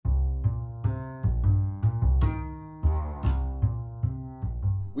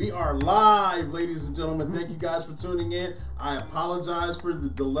We are live, ladies and gentlemen. Thank you guys for tuning in. I apologize for the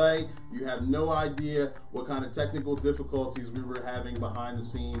delay. You have no idea what kind of technical difficulties we were having behind the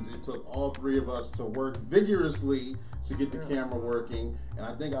scenes. It took all three of us to work vigorously to get the camera working, and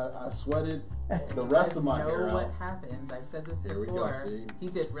I think I sweated the rest of my hair out. What happens? I've said this before. Here we go, see? He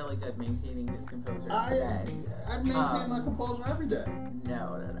did really good maintaining his composure today. I maintain my composure every day.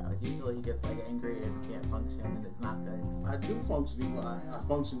 No. Usually he gets angry and can't function, and it's not good. I do function, but I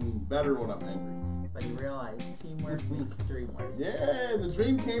function better when I'm angry. But he realized teamwork makes the dream work. Yeah, the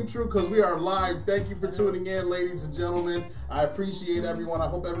dream came true because we are live. Thank you for tuning in, ladies and gentlemen. I appreciate everyone. I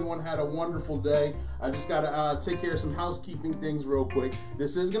hope everyone had a wonderful day. I just got to take care of some housekeeping things real quick.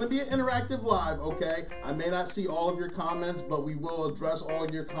 This is going to be an interactive live, okay? I may not see all of your comments, but we will address all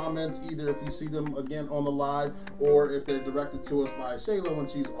your comments, either if you see them again on the live or if they're directed to us by Shayla when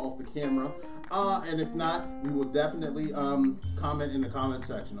she's off the camera. And if not, we will definitely comment in the comment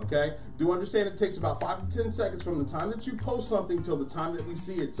section, okay? Do understand it takes about 5 to 10 seconds from the time that you post something till the time that we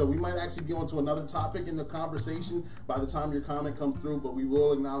see it. So we might actually be on to another topic in the conversation by the time your comment comes through, but we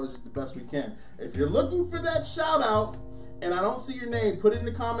will acknowledge it the best we can. If you're looking for that shout out and I don't see your name, put it in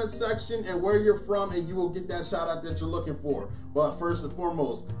the comment section and where you're from, and you will get that shout out that you're looking for. But first and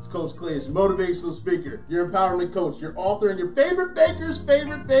foremost, it's Coach Clay, your motivational speaker, your empowerment coach, your author, and your favorite baker's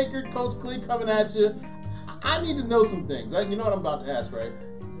favorite baker, Coach Clay, coming at you. I need to know some things. You know what I'm about to ask, right?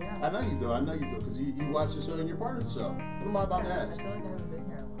 Yeah. I know you do, because you watch the show and you're part of the show. What am I about to ask? I feel like I haven't been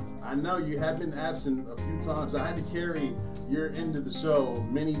here a long time. I know you have been absent a few times. I had to carry your end of the show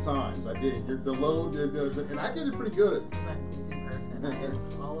many times. I did. The load, and I did it pretty good. Because I'm a busy person. I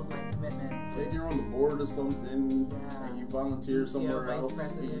have all of my commitments. Maybe you're on the board or something, Yeah. and you volunteer somewhere Vice else, and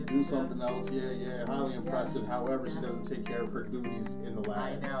president you do something else. Yeah, highly impressive. However, she doesn't take care of her duties in the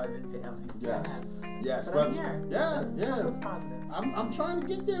lab. I know, I've been failing. Yes, but I'm here. Yeah. With positives. I'm trying to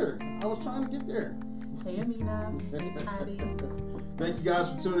get there. I was trying to get there. Hey, Amina. Hey, Patty. Thank you guys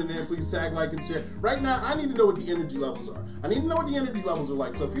for tuning in. Please tag, like, and share. Right now, I need to know what the energy levels are. I need to know what the energy levels are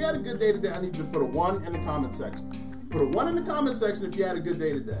like. So if you had a good day today, I need you to put a 1 in the comment section. Put a 1 in the comment section if you had a good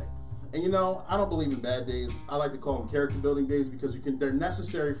day today. And you know, I don't believe in bad days. I like to call them character building days because they're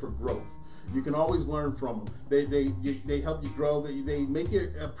necessary for growth. You can always learn from them. They help you grow. They make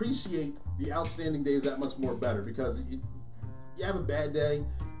you appreciate the outstanding days that much more better, because you have a bad day,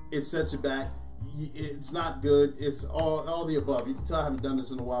 it sets you back. It's not good. It's all the above. You can tell I haven't done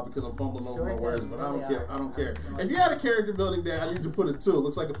this in a while because I'm fumbling over my words, but I don't care. I don't care. If you had a character building day, I need you to put a 2. It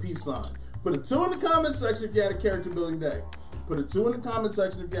looks like a peace sign. Put a 2 in the comment section if you had a character building day. Put a 2 in the comment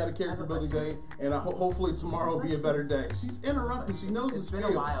section if you had a character building day, and hopefully tomorrow will be a better day. She's interrupting. She knows the spiel. It's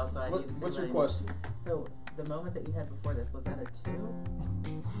been a while, so I need to see. What's your question? So the moment that you had before this, was that a 2?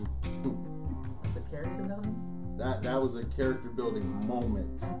 Was it character building? That was a character building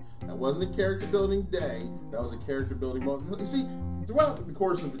moment. That wasn't a character building day. That was a character building moment. You see, throughout the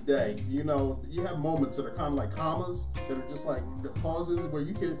course of the day, you know, you have moments that are kind of like commas, that are just like the pauses where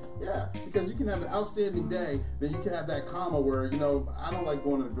you can, because you can have an outstanding day, then you can have that comma where, you know, I don't like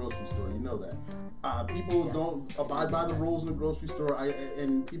going to the grocery store. You know that. People don't abide by the rules in the grocery store,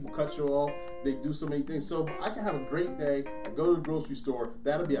 and people cut you off. They do so many things. So I can have a great day. I go to the grocery store.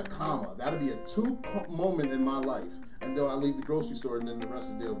 That'll be a comma. That'll be a 2 moment in my life until I leave the grocery store, and then the rest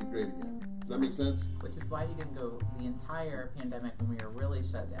of the day will be great again. Does that make sense? Which is why he didn't go the entire pandemic when we were really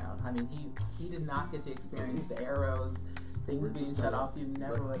shut down. I mean, he did not get to experience the arrows, things being shut off. You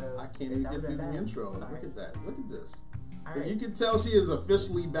never would have. I can't even get through the intro. Sorry. Look at that. Look at this. Right. You can tell she is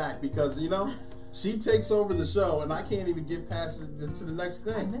officially back because, you know, she takes over the show, and I can't even get past it to the next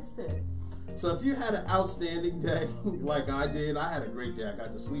thing. I missed it. So if you had an outstanding day like I did, I had a great day. I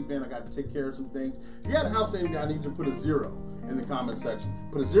got to sleep in. I got to take care of some things. If you had an outstanding day, I need you to put a 0 in the comment section.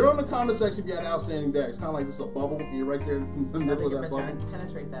 Put a 0 in the comment section if you had an outstanding day. It's kind of like this a bubble. You're right there in the middle of that bubble.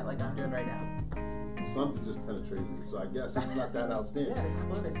 Penetrate that like I'm doing right now. Something just penetrated it, so I guess it's not that outstanding.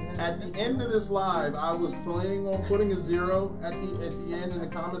 Yeah, at the end of this live, I was planning on putting a 0 at the end in the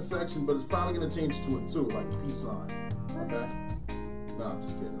comment section, but it's probably going to change to a 2, like a peace sign. Okay? No, I'm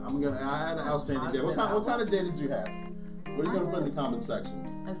just kidding. I had an outstanding day. What kind of day did you have? What are you going to put in the comment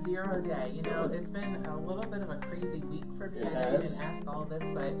section? A 0 day. You know, it's been a little bit of a crazy week for me. I know you didn't ask all this,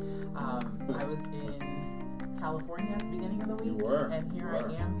 but I was in California at the beginning of the week. You were. And here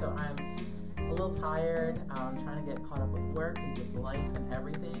I am, so I'm a little tired. I'm trying to get caught up with work and just life and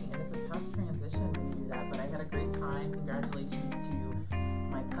everything. And it's a tough transition when you do that, but I had a great time. Congratulations to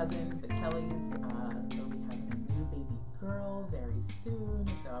my cousins, the Kellys. They'll be having a new baby girl very soon,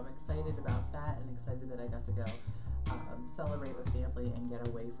 so I'm excited about that and excited that I got to go celebrate with family and get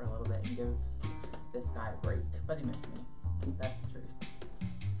away for a little bit and give this guy a break. But he missed me. That's the truth.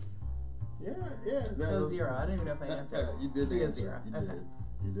 Yeah. So 0. I don't even know if I answered. You did answer. 0.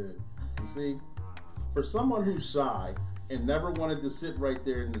 You did. You see, for someone who's shy and never wanted to sit right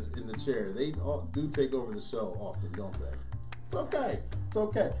there in the chair, they all do take over the show often, don't they? It's okay. It's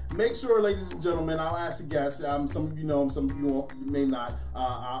okay. Make sure, ladies and gentlemen, I'll ask the guests. Some of you know him, some of you may not.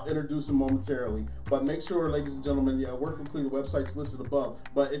 I'll introduce him momentarily. But make sure, ladies and gentlemen, Work with Clee, the website's listed above.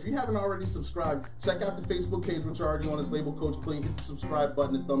 But if you haven't already subscribed, check out the Facebook page, which are already on. It's labeled Coach Clee. Hit the subscribe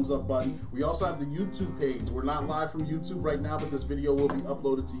button, the thumbs up button. We also have the YouTube page. We're not live from YouTube right now, but this video will be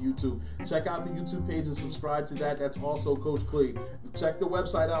uploaded to YouTube. Check out the YouTube page and subscribe to that. That's also Coach Clee. Check the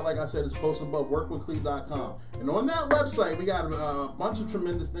website out. Like I said, it's posted above, workwithclee.com. And on that website, we got a bunch of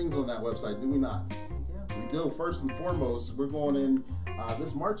tremendous things on that website, do we not? We do. First and foremost, we're going in,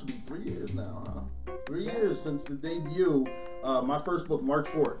 this March will be 3 years now, huh? 3 years since the debut, my first book, March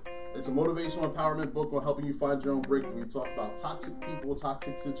 4th. It's a motivational empowerment book on helping you find your own breakthrough. We talk about toxic people,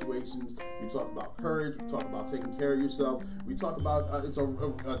 toxic situations. We talk about courage. We talk about taking care of yourself. We talk about, it's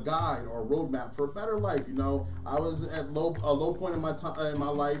a guide or a roadmap for a better life. You know, I was at a low point in my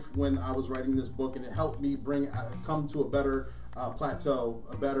life when I was writing this book, and it helped me come to a better plateau,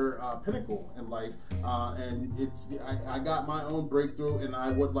 a better pinnacle in life, and I got my own breakthrough, and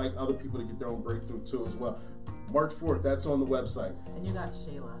I would like other people to get their own breakthrough too as well. March 4th, that's on the website. And you got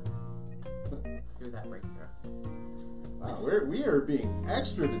Shayla through that breakthrough. Wow, we are being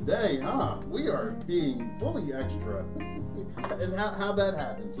extra today, huh? We are being fully extra. And how that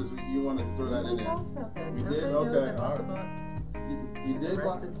happens? You want to throw that in there? About this. We did? Okay, all right. You did? The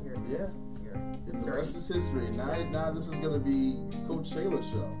rest is here. Yeah. History. The rest is history. Now this is going to be Coach Shayla's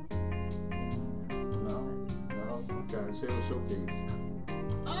show. No. Okay, Shayla Showcase.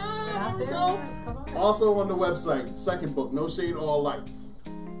 There we go. Also on the website, second book, No Shade, All Light.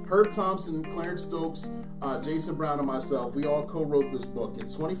 Herb Thompson, Clarence Stokes, Jason Brown, and myself, we all co-wrote this book.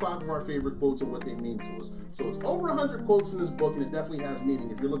 It's 25 of our favorite quotes and what they mean to us. So it's over 100 quotes in this book, and it definitely has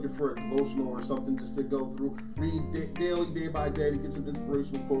meaning. If you're looking for a devotional or something just to go through, read daily, day by day, to get some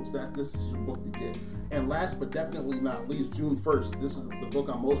inspirational quotes, this is your book to get. And last but definitely not least, June 1st, this is the book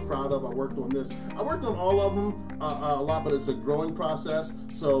I'm most proud of. I worked on this. I worked on all of them a lot, but it's a growing process.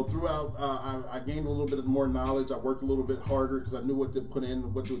 So throughout, I gained a little bit more knowledge. I worked a little bit harder because I knew what to put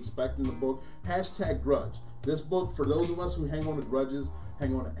in, what to expect in the book. #grudge. This book, for those of us who hang on to grudges,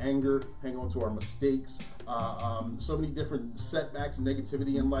 hang on to anger, hang on to our mistakes, so many different setbacks and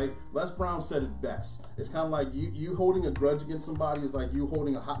negativity in life. Les Brown said it best. It's kind of like you holding a grudge against somebody is like you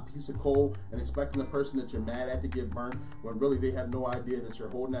holding a hot piece of coal and expecting the person that you're mad at to get burnt, when really they have no idea that you're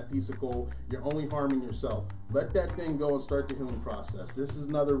holding that piece of coal. You're only harming yourself. Let that thing go and start the healing process. This is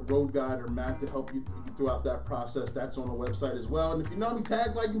another road guide or map to help you throughout that process. That's on the website as well. And if you know me,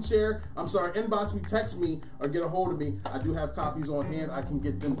 tag, like, and share. Inbox me, text me, or get a hold of me. I do have copies on hand. I can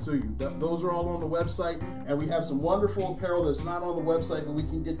get them to you. Those are all on the website. And we have some wonderful apparel that's not on the website, but we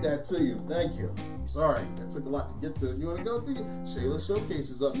can get that to you. Thank you. Sorry, that took a lot to get to. You want to go through? Shayla Showcase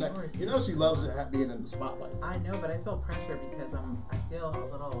is up next. You know she loves being in the spotlight. I know, but I feel pressure because I feel a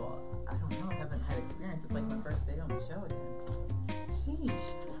little, I don't know, I haven't had experience. It's like my first day on the show again.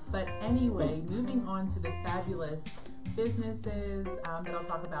 Sheesh. But anyway, moving on to the fabulous businesses that I'll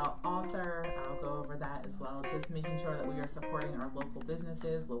talk about. Author, I'll go over that as well. Just making sure that we are supporting our local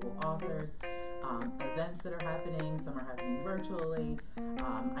businesses, local authors, events that are happening. Some are happening virtually.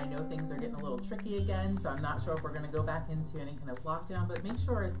 I know things are getting a little tricky again, so I'm not sure if we're going to go back into any kind of lockdown, but make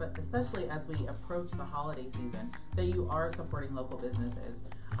sure, especially as we approach the holiday season, that you are supporting local businesses.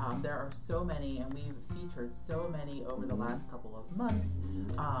 There are so many, and we've featured so many over the last couple of months.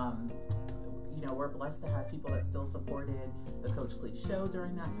 We're blessed to have people that still supported the Coach Clee show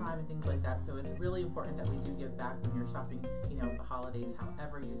during that time and things like that. So it's really important that we do give back when you're shopping, for the holidays,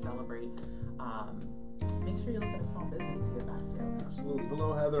 however you celebrate. Make sure you look at a small business to give back to. Absolutely.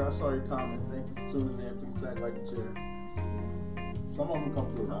 Hello, Heather. I saw your comment. Thank you for tuning in. Please tag, like, and share. Some of them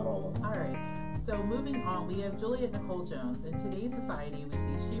come through, not all of them. All right. So moving on, we have Juliet Nicole Jones. In today's society, we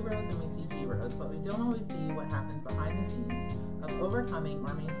see sheroes and we see heroes, but we don't always see what happens behind the scenes of overcoming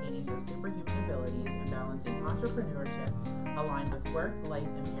or maintaining their superhuman abilities and balancing entrepreneurship aligned with work, life,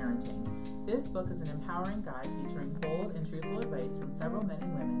 and parenting. This book is an empowering guide featuring bold and truthful advice from several men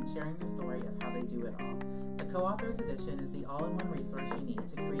and women sharing the story of how they do it all. The co-author's edition is the all-in-one resource you need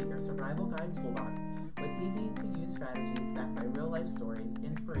to create your survival guide toolbox with easy-to-use strategies backed by real-life stories,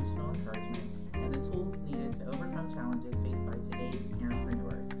 inspirational encouragement, and the tools needed to overcome challenges faced by today's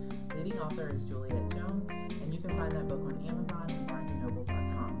parentpreneurs. Leading author is Juliet Jones, and you can find that book on Amazon and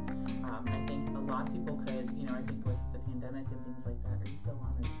BarnesandNoble.com. I think a lot of people could, I think with the pandemic and things like that, are you still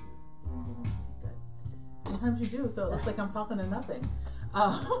on it? Good. Sometimes you do, so it looks like I'm talking to nothing.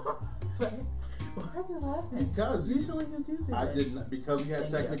 Why are you laughing? Because usually you do say I that. didn't, because we had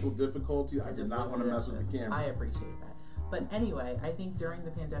technical difficulties. I did not want to mess with the camera. I appreciate that. But anyway, I think during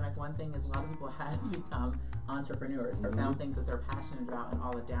the pandemic, one thing is a lot of people had become entrepreneurs or found things that they're passionate about in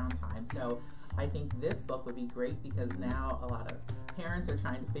all the downtime. So I think this book would be great because now a lot of parents are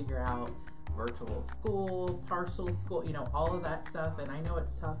trying to figure out virtual school, partial school, all of that stuff. And I know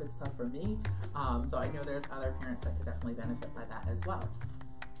it's tough for me. So I know there's other parents that could definitely benefit by that as well.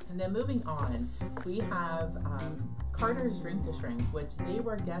 And then moving on, we have Carter's Drink to Shrink, which they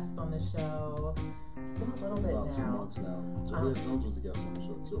were guests on the show. It's been a little bit about now. 2 months now. Julia Jones was a guest on the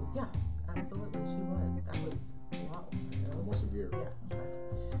show too. Yes, absolutely, she was. That was Almost a year. Yeah. Okay.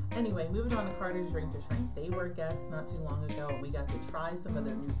 Anyway, moving on to Carter's Drink to Shrink. They were guests not too long ago, and we got to try some of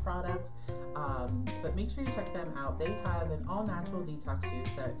their new products. But make sure you check them out. They have an all-natural detox juice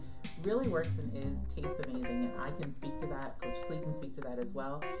that really works and tastes amazing, and I can speak to that. Coach Clee can speak to that as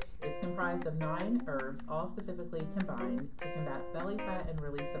well. It's comprised of 9 herbs, all specifically combined to combat belly fat and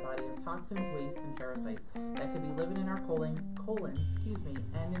release the body of toxins, waste, and parasites that could be living in our colons,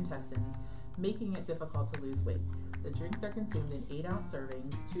 and intestines, making it difficult to lose weight. The drinks are consumed in 8-ounce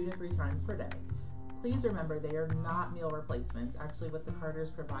servings, 2 to 3 times per day. Please remember they are not meal replacements. Actually, what the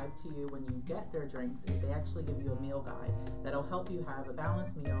Carters provide to you when you get their drinks is they actually give you a meal guide that'll help you have a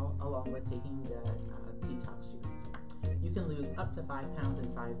balanced meal along with taking the detox juice. You can lose up to 5 pounds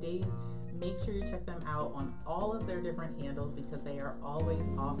in 5 days. Make sure you check them out on all of their different handles because they are always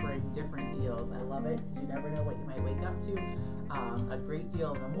offering different deals. I love it. You never know what you might wake up to. A great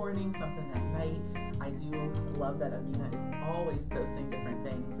deal in the morning, something at night. I do love that Amina is always posting different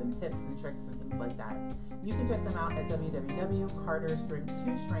things and tips and tricks and things like that. You can check them out at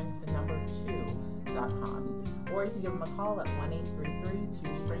www.cartersdrink2shrink2.com, or you can give them a call at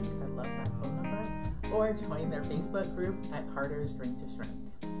 1-833-2-SHRINK. I love that phone number. Or join their Facebook group at Carter's Drink to Shrink.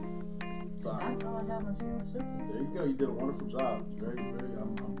 So that's all I have on Cheryl Showcase. There you go. You did a wonderful job.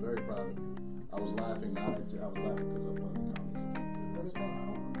 I'm very proud of you. I was laughing, not at you. I was laughing because of one of the comments that came through. That's fine. I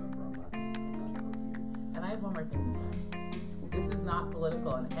don't remember. I'm not And I have one more thing to say. This is not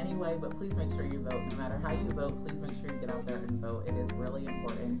political in any way, but please make sure you vote. No matter how you vote, please make sure you get out there and vote. It is really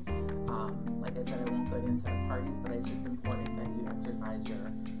important. Like I said, I won't go into parties, but it's just important that you exercise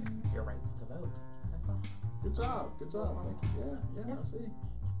your rights to vote. That's all. Good job. Thank you. Yeah, I see.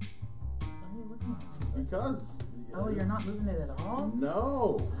 Why are you looking at me? Because. Oh, you're not moving it at all?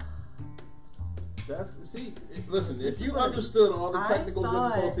 No. Listen, if you understood all the technical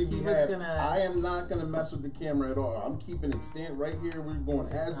difficulty we had, I am not going to mess with the camera at all. I'm keeping it stand right here. We're going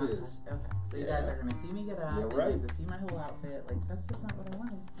as is. Okay. So you guys are going to see me get up. Yeah, right. To see my whole outfit. Like, that's just not what I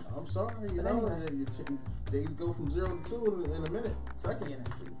wanted. I'm sorry. Days go from 0 to 2 in a minute. I'll see you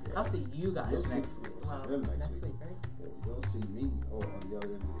next week. I'll see you guys next week. Next week, right? You'll see me on the other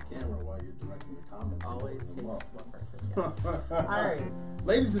end of the camera while you're directing the comments. Always takes one person. Yes. All right.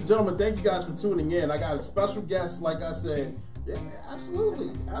 Ladies and gentlemen, thank you guys for tuning in. I got a special guest, like I said. Yeah,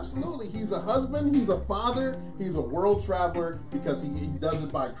 absolutely. He's a husband, he's a father, he's a world traveler because he does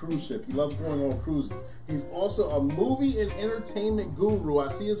it by cruise ship. He loves going on cruises. He's also a movie and entertainment guru. I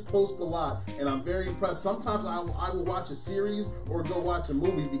see his post a lot, and I'm very impressed. Sometimes I will watch a series or go watch a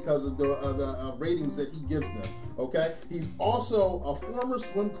movie because of the ratings that he gives them. Okay, he's also a former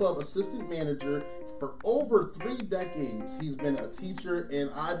swim club assistant manager. For over 3 decades, he's been a teacher,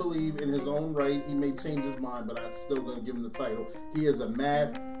 and I believe in his own right, he may change his mind, but I'm still going to give him the title. He is a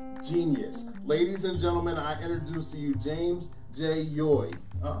math genius. Ladies and gentlemen, I introduce to you James Jay Yohe.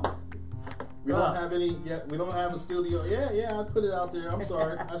 We don't have any yet. We don't have a studio. Yeah, I put it out there. I'm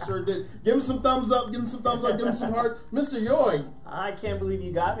sorry. I sure did. Give him some thumbs up. Give him some heart. Mr. Yohe. I can't believe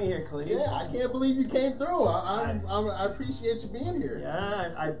you got me here, Cleve. Yeah, I can't believe you came through. I appreciate you being here.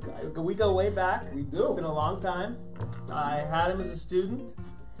 Yeah, we go way back. We do. It's been a long time. I had him as a student.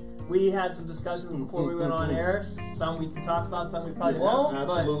 We had some discussions before we went on air. Some we can talk about, some we probably won't.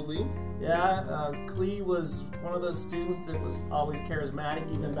 Absolutely. But Clee was one of those students that was always charismatic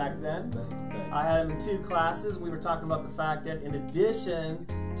even back then. I had him in 2 classes. We were talking about the fact that in addition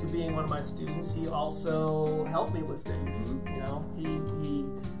to being one of my students, he also helped me with things. You know, he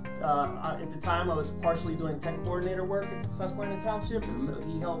at the time I was partially doing tech coordinator work at Susquehanna Township, and so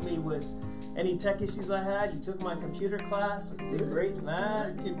he helped me with any tech issues I had. You took my computer class. I did great in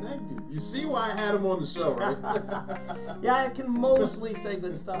that. Thank you. You see why I had him on the show, right? Yeah, I can mostly say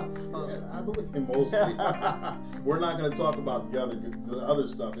good stuff. Yeah, I believe in mostly. We're not going to talk about the other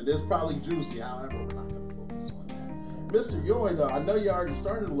stuff. It is probably juicy. However, we're not going to focus on that. Mr. Yohe, though, I know you already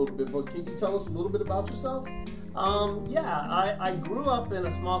started a little bit, but can you tell us a little bit about yourself? Yeah, I grew up in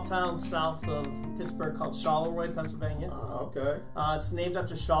a small town south of Pittsburgh called Charleroi, Pennsylvania. Okay. It's named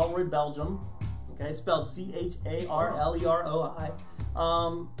after Charleroi, Belgium. Okay, spelled Charleroi.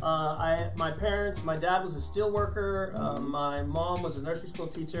 My parents, my dad was a steel worker, my mom was a nursery school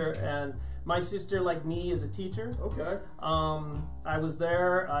teacher, and my sister, like me, is a teacher. Okay. I was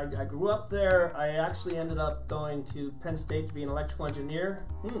there. I grew up there. I actually ended up going to Penn State to be an electrical engineer.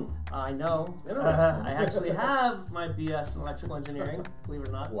 I know. I actually have my BS in electrical engineering, believe it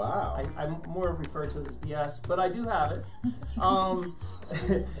or not. Wow. I more refer to it as BS, but I do have it. And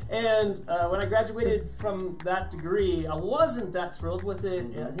when I graduated from that degree, I wasn't that thrilled with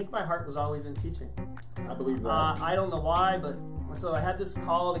it. I think my heart was always in teaching. I believe that. I don't know why, but so I had this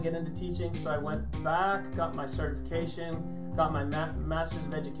call to get into teaching, so I went back, got my certification, got my master's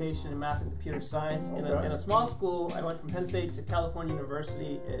of education in math and computer science in a small school. I went from Penn State to California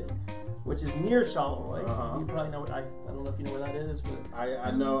University, which is near Charleroi. You probably know. I don't know if you know where that is, but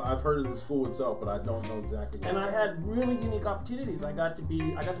I know. I've heard of the school itself, but I don't know exactly. And I had really unique opportunities. I got to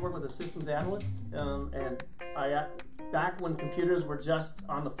work with a systems analyst, and back when computers were just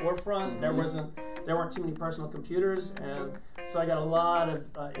on the forefront, there weren't too many personal computers, and so I got a lot of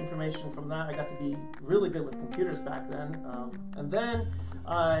information from that. I got to be really good with computers back then, and then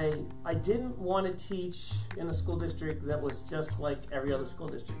I didn't want to teach in a school district that was just like every other school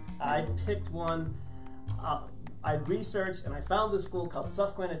district. I picked one. I researched and I found this school called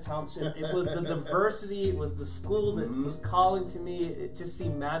Susquehanna Township. It was the diversity. It was the school that was calling to me. It just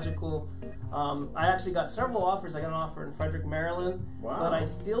seemed magical. I actually got several offers. I got an offer in Frederick, Maryland, but I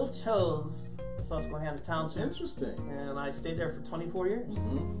still chose Susquehanna Township. Interesting. And I stayed there for 24 years.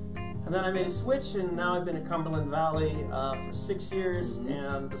 And then I made a switch, and now I've been in Cumberland Valley for 6 years,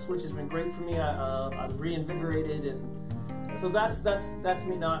 and the switch has been great for me. I'm reinvigorated, and so that's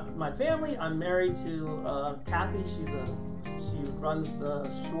me. Now my family. I'm married to Kathy. She runs the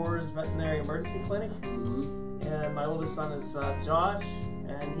Shores Veterinary Emergency Clinic, and my oldest son is Josh,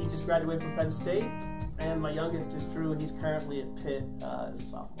 and he just graduated from Penn State, and my youngest is Drew. He's currently at Pitt as a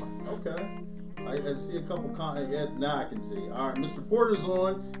sophomore. Okay. I see a couple comments. Now I can see. All right, Mr. Porter's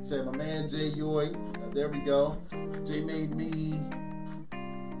on. Said my man Jay Yohe. There we go. Jay made me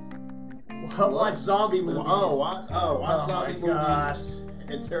watch zombie movies. Watch zombie gosh. movies.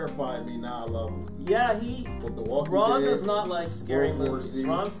 It terrified me. Now I love them. Yeah, Ron Dead, does not like scary movies. Z.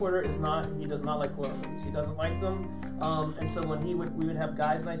 Ron Porter is not. He does not like horror movies. He doesn't like them. And so when we would have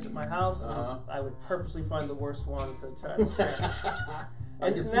guys' nights at my house, I would purposely find the worst one to try to scare him.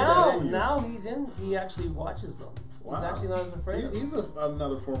 And now he actually watches them. Wow. He's actually not as afraid. He's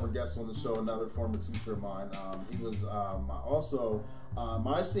another former guest on the show, another former teacher of mine. He was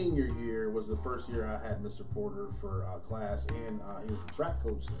my senior year was the first year I had Mr. Porter for class, and he was the track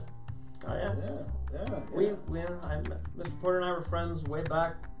coach there. Oh yeah. Mr. Porter and I were friends way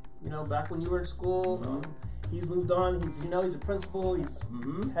back. Back when you were in school. He's moved on. He's a principal. He's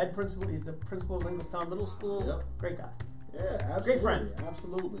head principal. He's the principal of Englishtown Middle School. Yep. Great guy. Yeah, absolutely. Great friend.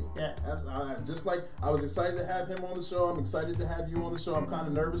 Absolutely. Yeah. Just like I was excited to have him on the show, I'm excited to have you on the show. I'm kind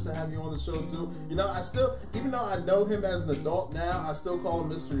of nervous to have you on the show too. I still, even though I know him as an adult now, I still call him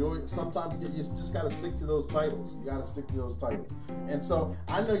Mr. Yohe. Sometimes you just got to stick to those titles. You got to stick to those titles. And so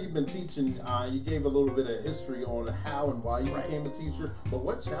I know you've been teaching. You gave a little bit of history on how and why you became a teacher. But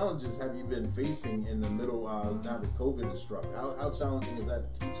what challenges have you been facing in the middle now that COVID has struck? How challenging is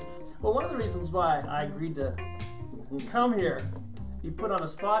that teaching? Well, one of the reasons why I agreed to come here, be put on a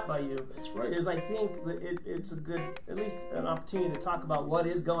spot by you, is I think that it's a good, at least an opportunity to talk about what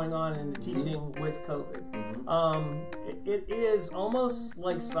is going on in the teaching with COVID. It is almost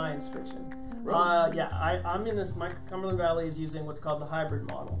like science fiction. I'm in this, my Cumberland Valley is using what's called the hybrid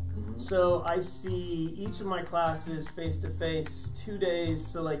model. So I see each of my classes face-to-face 2 days.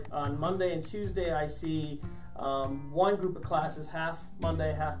 So like on Monday and Tuesday I see one group of classes, half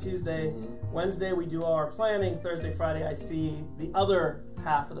Monday, half Tuesday. Wednesday we do all our planning. Thursday, Friday I see the other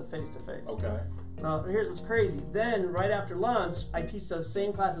half of the face-to-face. Okay. Now here's what's crazy. Then right after lunch I teach those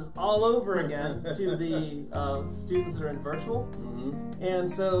same classes all over again to the students that are in virtual. And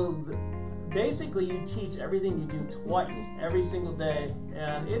so basically you teach everything you do twice every single day,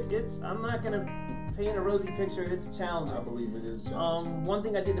 and it's I'm not going to paint a rosy picture. It's challenging. I believe it is challenging. One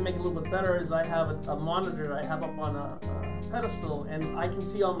thing I did to make it a little bit better is I have a monitor that I have up on a pedestal, and I can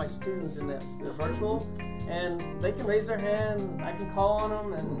see all my students in this. They're virtual, and they can raise their hand. I can call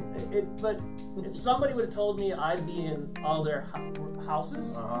on them, and but if somebody would have told me I'd be in all their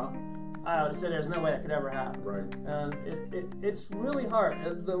houses, I would have said there's no way that could ever happen. Right. And it's really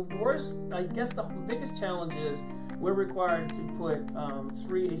hard. The worst, I guess, the biggest challenge is we're required to put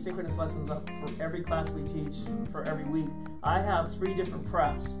 3 asynchronous lessons up for every class we teach for every week. I have 3 different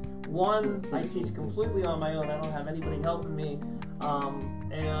preps. One I teach completely on my own. I don't have anybody helping me.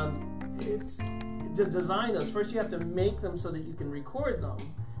 And it's to design those. First you have to make them so that you can record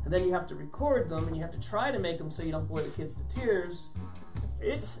them. And then you have to record them and you have to try to make them so you don't bore the kids to tears.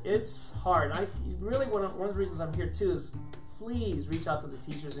 It's hard. Really one of the reasons I'm here too is please reach out to the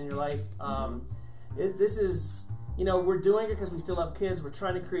teachers in your life. This is, we're doing it because we still have kids. We're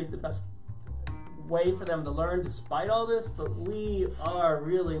trying to create the best way for them to learn despite all this, but we are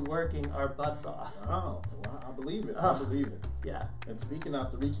really working our butts off. Oh, well, I believe it. I believe it. Yeah. And speaking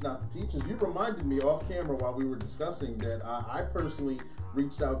out to reaching out to teachers, you reminded me off camera while we were discussing that I personally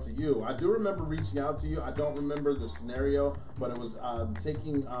reached out to you. I do remember reaching out to you. I don't remember the scenario, but it was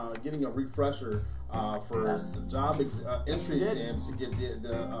getting a refresher for some job entry exams to get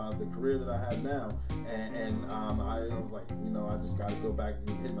the career that I have now. And I was like, I just got to go back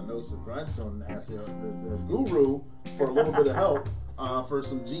and hit my nose to the grindstone and ask the guru for a little bit of help. For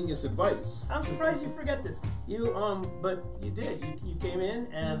some genius advice. I'm surprised you forget this. But you did. You came in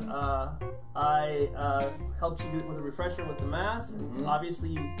and I helped you with a refresher with the math. And obviously,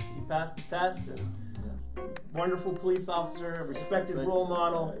 you passed the test. And wonderful police officer, respected role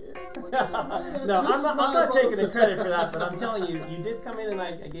model. No, I'm not taking the credit for that, but I'm telling you, you did come in and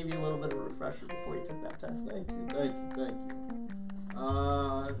I gave you a little bit of a refresher before you took that test. Thank you.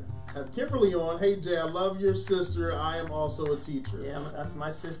 Have Kimberly on. Hey Jay, I love your sister. I am also a teacher. Yeah, that's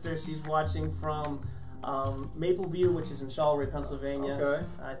my sister. She's watching from Maple View, which is in Charleroi, Pennsylvania. Okay.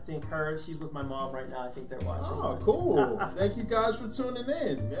 I think she's with my mom right now. I think they're watching. Oh, cool. Thank you guys for tuning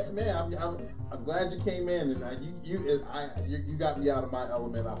in. Man, I'm glad you came in, and you got me out of my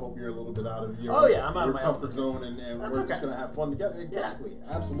element. I hope you're a little bit out of your I'm out of my comfort zone, and we're just going to have fun together. Exactly.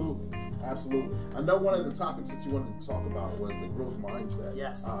 Yeah. Absolutely. I know one of the topics that you wanted to talk about was the growth mindset.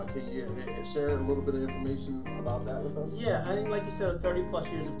 Yes. Can you share a little bit of information about that with us? Yeah, I think like you said, 30 plus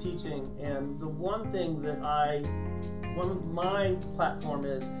years of teaching, and the one thing that one of my platform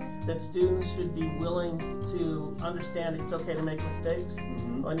is that students should be willing to understand it's okay to make mistakes.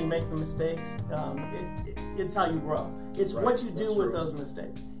 When you make the mistakes, it's how you grow. It's what you do with those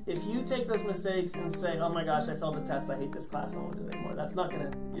mistakes. If you take those mistakes and say, "Oh my gosh, I failed the test. I hate this class. I don't want to do it anymore,"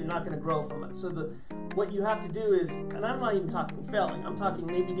 you're not gonna grow from it. So what you have to do is, and I'm not even talking failing. I'm talking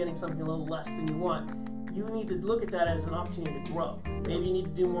maybe getting something a little less than you want. You need to look at that as an opportunity to grow. Maybe you need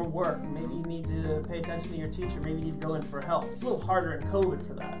to do more work. Maybe you need to pay attention to your teacher. Maybe you need to go in for help. It's a little harder in COVID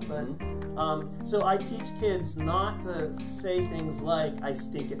for that. But so I teach kids not to say things like, "I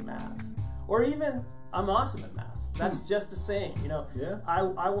stink at math," or even, "I'm awesome at math." That's just a saying, Yeah.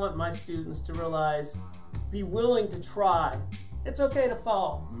 I want my students to realize, be willing to try. It's okay to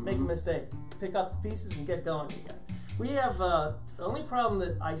fall, make a mistake, pick up the pieces and get going again. We have the only problem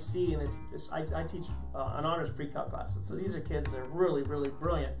that I see, and I teach an honors pre-calc class, so these are kids that are really, really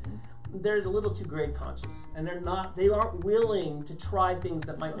brilliant. They're a little too grade conscious, and they aren't willing to try things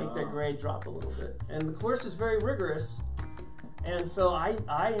that might make their grade drop a little bit. And the course is very rigorous, and so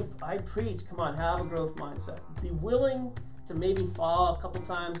I preach, come on, have a growth mindset. Be willing to maybe fall a couple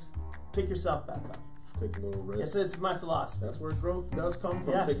times, pick yourself back up. Take a little risk. It's my philosophy. That's where growth does come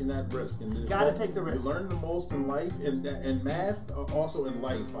from, taking that risk. And gotta take the risk. You learn the most in life, and math, also in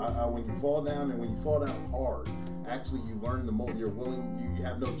life. When you fall down, and when you fall down hard, actually you learn the most. You're willing. You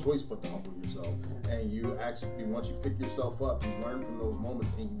have no choice but to humble yourself, and you actually, once you pick yourself up, you learn from those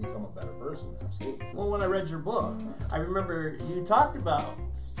moments, and you become a better person. Absolutely. Well, when I read your book, I remember you talked about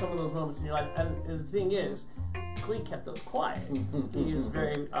some of those moments in your life, and the thing is, Clee kept those quiet. He was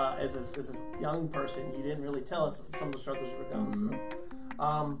very, as a young person, you didn't really tell us some of the struggles you were going through.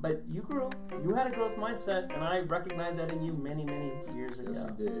 But you grew. You had a growth mindset, and I recognized that in you many, many years ago. Yes,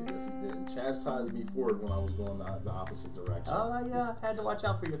 you did. And chastised me for it when I was going the opposite direction. Oh, I had to watch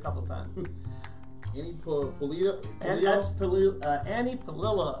out for you a couple times. Annie Polillo? And that's Annie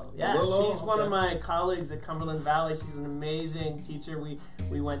Polillo. Yeah, she's one of my colleagues at Cumberland Valley. She's an amazing teacher.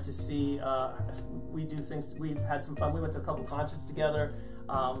 We went to see, we do things, we've had some fun. We went to a couple concerts together.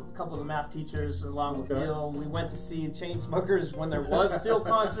 A couple of the math teachers along with Bill. We went to see Chainsmokers when there was still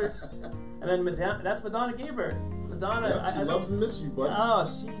concerts. And then that's Madonna Gabert. Madonna, she loves to miss you, buddy. Oh,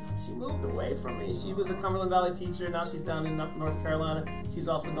 she moved away from me. She was a Cumberland Valley teacher. Now she's down in North Carolina. She's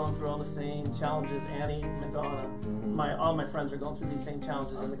also going through all the same challenges. Annie, Madonna, all my friends are going through these same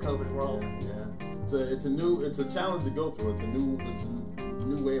challenges in the COVID world. Yeah. It's a challenge to go through. It's a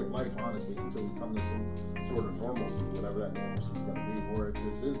new way of life, honestly, until we come to some sort of normalcy, whatever that normalcy is going to be, or if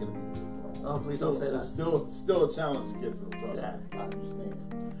this is going to be the normal. Oh, please don't say that. It's still a challenge to get through. Trust me. I understand.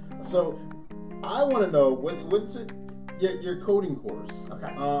 So, I want to know what's it. Your coding course.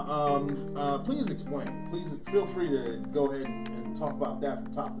 Okay. Please explain. Please feel free to go ahead and talk about that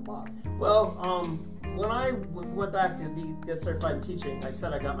from top to bottom. Well, when I went back to get certified in teaching, I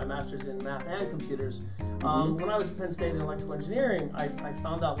said I got my master's in math and computers. When I was at Penn State in electrical engineering, I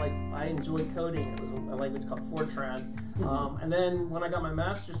found out like I enjoyed coding. It was a language called Fortran. And then when I got my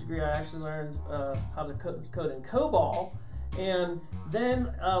master's degree, I actually learned how to code in COBOL. And then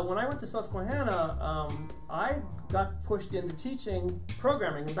when I went to Susquehanna, I got pushed into teaching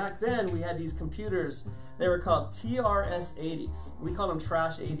programming. And back then we had these computers. They were called TRS-80s. We called them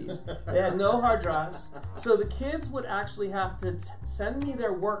trash 80s. They had no hard drives. So the kids would actually have to send me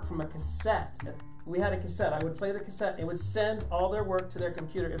their work from a cassette. We had a cassette. I would play the cassette. It would send all their work to their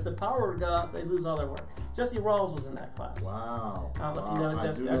computer. If the power would go out, they'd lose all their work. Jesse Rawls was in that class. Wow. I don't know if you know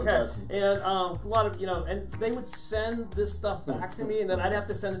Jesse. I do know Jesse. And a lot of, and they would send this stuff back to me, and then I'd have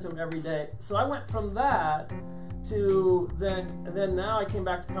to send it to them every day. So I went from that to then now I came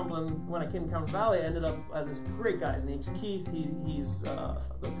back to Cumberland. When I came to Cumberland Valley, I ended up this great guy. His name's Keith. He's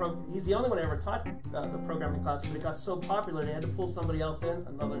the only one I ever taught the programming class, but it got so popular they had to pull somebody else in,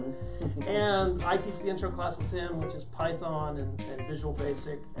 another. And I teach the intro class with him, which is Python and Visual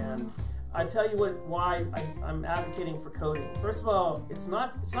Basic. And I tell you why I'm advocating for coding. First of all, it's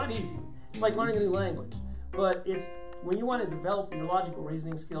not easy. It's like learning a new language, but when you want to develop your logical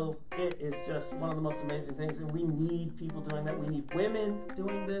reasoning skills, it is just one of the most amazing things, and we need people doing that. We need women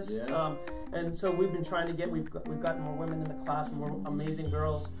doing this, and so we've been trying to we've gotten more women in the class, more amazing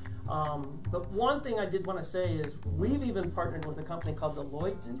girls. But one thing I did want to say is we've even partnered with a company called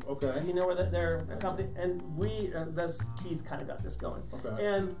Deloitte. Okay. You know where they're a company, and that's Keith kind of got this going. Okay.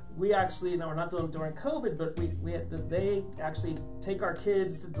 And we actually, we're not doing it during COVID, but they actually take our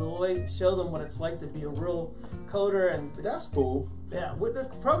kids to Deloitte, show them what it's like to be a real coder, and that's cool. Yeah, the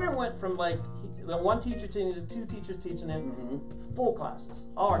program went from like the one teacher teaching to two teachers teaching it, full classes.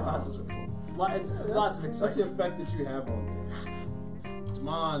 All our classes are full. Lots of excitement. That's the effect that you have on kids.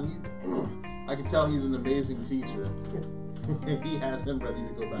 I can tell he's an amazing teacher. He has him ready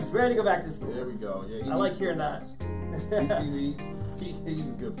to go back. He's ready to go back to school. There we go. Yeah, I like hearing that. He's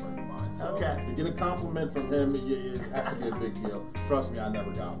a good friend of mine. So okay. To get a compliment from him, it has to be a big deal. Trust me, I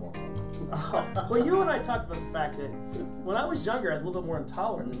never got one. Well, you and I talked about the fact that when I was younger, I was a little bit more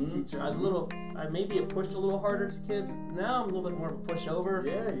intolerant as a teacher. I maybe it pushed a little harder to kids. Now I'm a little bit more of a pushover.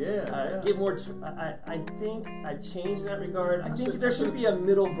 Yeah. Get more. I think I've changed in that regard. I think there should be a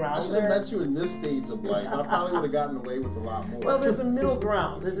middle ground. I should have met you in this stage of life. I probably would have gotten away with a lot more. Well, there's a middle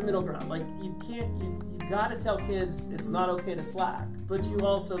ground. Like you got to tell kids it's not okay to slack, but you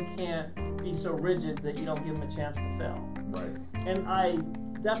also can't be so rigid that you don't give them a chance to fail. Right. And I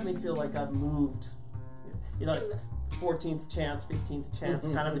definitely feel like I've moved, 14th chance, 15th chance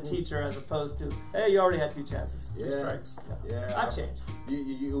kind of a teacher, as opposed to, hey, you already had 2 chances, 2 strikes. Yeah. I've changed.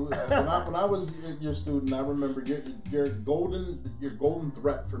 When I was your student, I remember your golden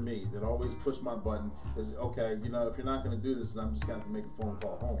threat for me that always pushed my button is, okay, if you're not going to do this, then I'm just going to have to make a phone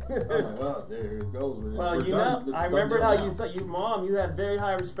call home. I'm like, well, there it goes. Well, I remember how you thought, Mom, you had very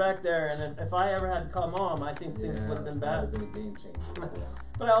high respect there, and if I ever had to call Mom, I think things would have been bad. That would have been a game changer.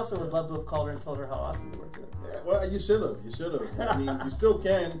 But I also would love to have called her and told her how awesome you were too. Yeah, well, you should have. I mean, you still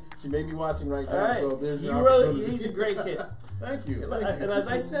can. She may be watching right now, right. so there's your opportunity. He's a great kid. Thank you. And as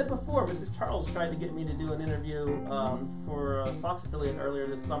I said before, Mrs. Charles tried to get me to do an interview for a Fox affiliate earlier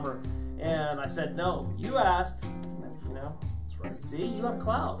this summer, and I said no. You asked, That's right. See, you have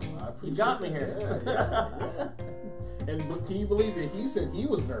clout. Well, You got me here. Yeah. And can you believe that he said he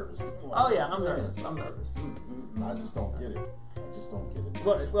was nervous? Oh yeah, I'm nervous. I just don't get it.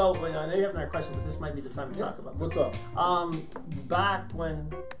 Well, I know you have another question, but this might be the time to talk about this. What's up? Back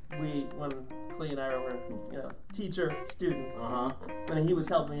when Clee and I were, teacher, student, when he was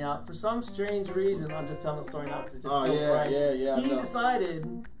helping me out, for some strange reason, I'm just telling the story now because it just feels right. Yeah. He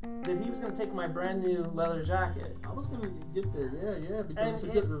decided that he was going to take my brand new leather jacket. I was going to get there, because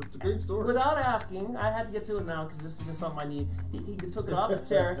it's a great story. Without asking, I had to get to it now because this is just something I need. He took it off the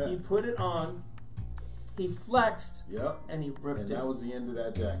chair, he put it on, he flexed, and he ripped it. And that was the end of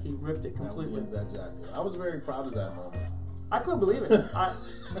that jacket. He ripped it completely. That was the end of that jacket. I was very proud of that moment. I couldn't believe it.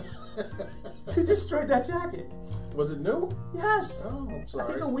 He destroyed that jacket. Was it new? Yes. Oh, I'm sorry. I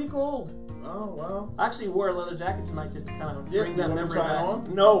think a week old. Oh, wow. I actually wore a leather jacket tonight just to kind of bring that memory back.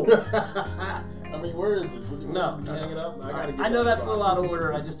 On? No. I mean, where is it? Would you hang it up? I know that's a little out of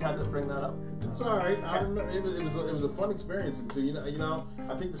order. I just had to bring that up. It's all right. I remember it was a fun experience until I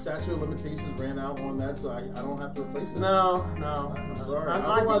think the statute of limitations ran out on that, so I don't have to replace it. No. I'm sorry.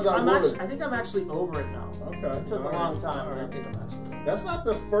 I think I'm actually over it now. Okay. It took a long time, but I think I'm actually. That's not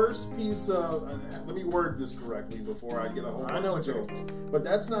the first piece of. Let me word this correctly before I get a whole bunch of jokes. But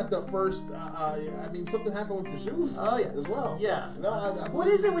that's not the first. I mean, something happened with your shoes. Oh yeah, as well. Yeah. No, what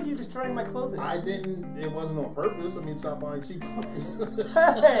is it with you destroying my clothing? I didn't. It wasn't on purpose. I mean, stop buying cheap clothes.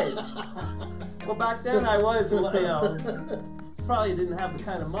 Hey. Well, back then I was, probably didn't have the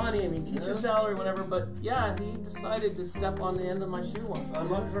kind of money. I mean, teacher salary, whatever. But yeah, he decided to step on the end of my shoe once. I'm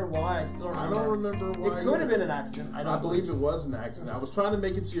not sure why. I still don't remember. I don't remember why. It could have been an accident. I believe it was an accident. I was trying to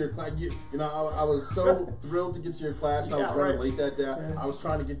make it to your class. I was so thrilled to get to your class, and I was running late that day. I was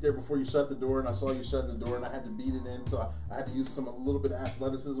trying to get there before you shut the door, and I saw you shutting the door, and I had to beat it in. So I had to use a little bit of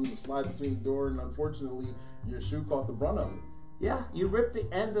athleticism to slide between the door, and unfortunately, your shoe caught the brunt of it. Yeah, you ripped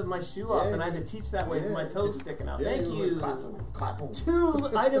the end of my shoe off, and I had to teach that way with my toes sticking out. Thank you. Like, clap 'em.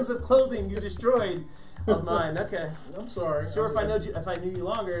 2 items of clothing you destroyed of mine. Okay. I'm sorry. Sure, if I knew you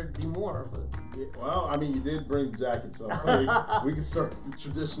longer, it'd be more. But well, I mean, you did bring jackets, so we can start the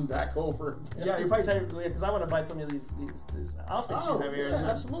tradition back over again. Yeah, you're probably telling me because I want to buy some of these outfits you have here. Yeah,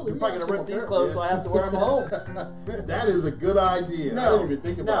 absolutely. You're probably going to rip these clothes, so I have to wear them home. That is a good idea. I didn't even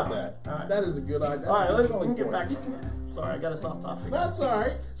think about that. Right. That is a good idea. All right, let's get back to. Sorry, I got us off topic. That's all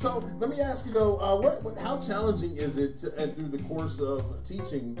right. So let me ask you though, how challenging is it through the course of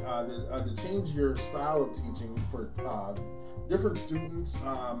teaching to change your style of teaching for different students,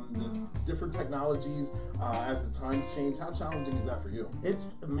 the different technologies as the times change? How challenging is that for you? It's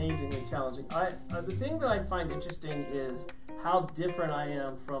amazingly challenging. The thing that I find interesting is how different I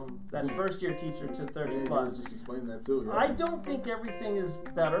am from that first year teacher to 30 plus. Just explain that too. Yeah. I don't think everything is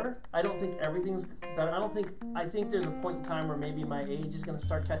better. I don't think everything's better. I think there's a point in time where maybe my age is going to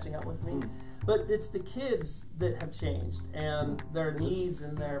start catching up with me. But it's the kids that have changed and their needs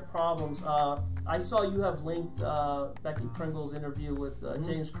and their problems. I saw you have linked Becky Pringle's interview with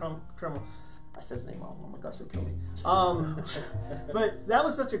James Crummell. I said his name wrong. Oh my gosh, he'll kill me. But that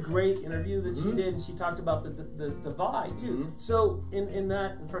was such a great interview that she did, and she talked about the divide too. So in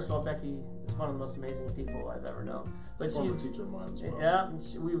that, first of all, Becky is one of the most amazing people I've ever known. But she's a teacher of mine as well. Yeah,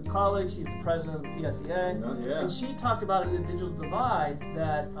 we were in college. She's the president of the PSEA, and she talked about in the digital divide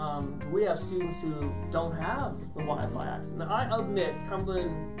that we have students who don't have the Wi-Fi access. Now, I admit,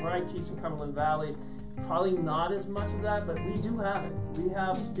 Cumberland, where I teach in Cumberland Valley, probably not as much of that, but we do have it. We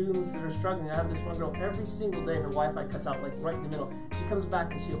have students that are struggling. I have this one girl, every single day her Wi-Fi cuts out like right in the middle. She comes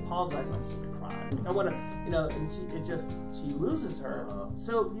back and she apologizes and I start crying. Like, I want to, and she loses her.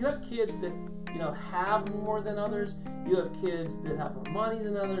 So you have kids that, have more than others. You have kids that have more money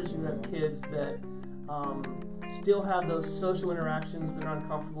than others. You have kids that still have those social interactions that are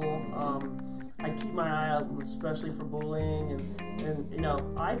uncomfortable. I keep my eye out, especially for bullying, and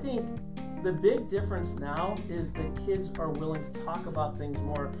I think the big difference now is that kids are willing to talk about things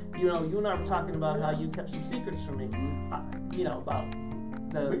more. You and I were talking about how you kept some secrets from me. About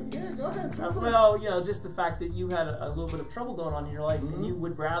go ahead. Well, just the fact that you had a little bit of trouble going on in your life, and you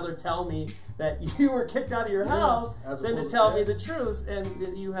would rather tell me that you were kicked out of your house than to tell me the truth, and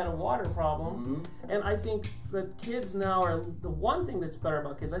that you had a water problem. And I think that kids now are the one thing that's better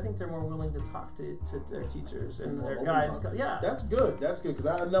about kids. I think they're more willing to talk to their teachers and their guides. Yeah, that's good. That's good because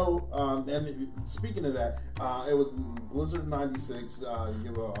I know. And speaking of that, it was Blizzard '96.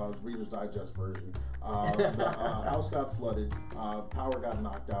 Give a Reader's Digest version. The house got flooded. Power got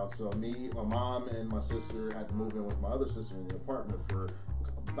knocked out. So me, my mom, and my sister had to move in with my other sister in the apartment for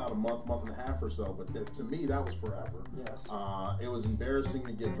about a month and a half or so. But to me, that was forever. Yes. It was embarrassing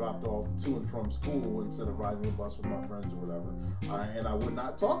to get dropped off to and from school instead of riding the bus with my friends or whatever. And I would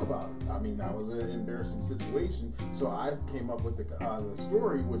not talk about it. I mean, that was an embarrassing situation. So I came up with the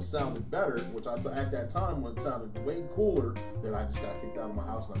story, which sounded better, which I thought at that time sounded way cooler, that I just got kicked out of my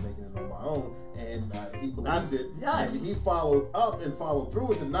house and I'm making it on my own. And he believed it. Yes. And he followed up and followed through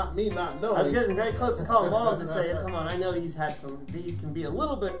with it, not me not knowing. I was getting very close to calling mom to say, come on, I know he can be a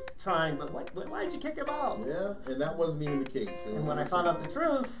little bit trying, but why did you kick him out? Yeah, and that wasn't even the case. And when I found out the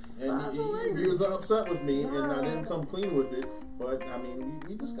truth, and he was upset with me, and I didn't come clean with it. But I mean,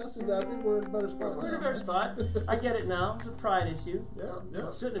 we discussed it. I think we're in a better spot. We're in a better spot. I get it now. It's a pride issue. Yeah.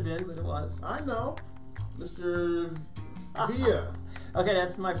 It shouldn't have been, but it was. I know, Mr. Villa. Okay,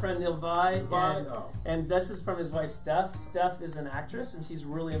 that's my friend Levi, and this is from his wife Steph. Steph is an actress, and she's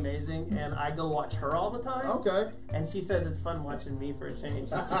really amazing, and I go watch her all the time. Okay. And she says it's fun watching me for a change.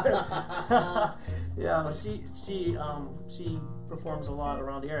 Yeah, she performs a lot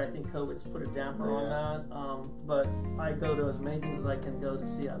around here. I think COVID's put a damper on that, but I go to as many things as I can go to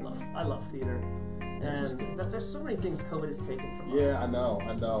see. I love theater, and there's so many things COVID has taken from us. Yeah, I know.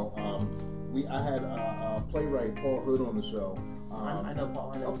 I had a playwright, Paul Hood, on the show. I know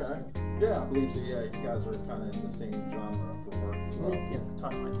Paul. Okay. Yeah, I believe so. Yeah, you guys are kind of in the same genre for work as well. Yeah,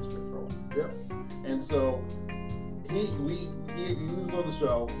 taught in my district for a while. Yep. And so he was on the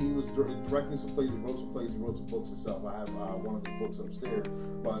show. He was directing some plays. He wrote some plays. He wrote some books himself. I have one of his books upstairs.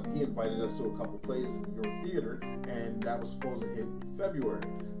 But he invited us to a couple plays in New York Theater, and that was supposed to hit February.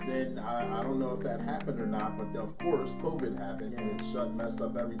 Then I don't know if that happened or not, but of course COVID happened and it messed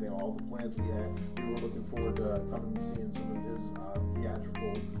up everything. All the plans we had. We were looking forward to coming and seeing some of his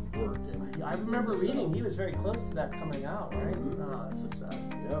theatrical work. And I remember reading he was very close to that coming out, right? Mm-hmm. That's so sad.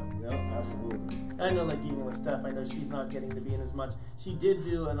 Yep, absolutely. I know, like even with Steph, I know she's not getting to be in as much. She did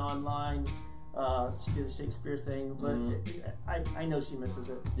do an online. She did a Shakespeare thing, but I know she misses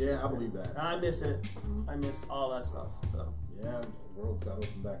it. Yeah, I believe that. I miss it. I miss all that stuff. So. Yeah, the world's got to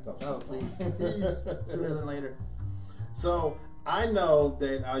open back up. Oh, please, sooner than later. So I know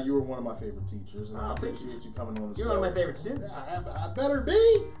that you were one of my favorite teachers, and I appreciate you coming on the show. You're one of my favorite students. I better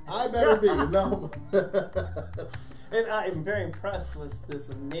be. I better be. No. And I'm very impressed with this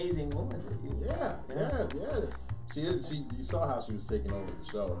amazing woman that you. Yeah. You saw how she was taking over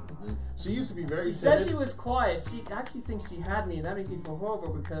the show. She used to be very. She said she was quiet. She actually thinks she had me, and that makes me feel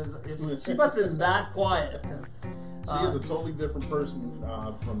horrible because she must have been that quiet. She is a totally different person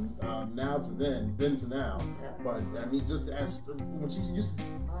from now to then to now. Yeah. But I mean, just as when she used to,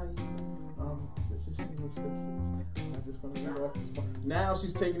 hi, this is Sheila Kids. I just want to get off this phone. Now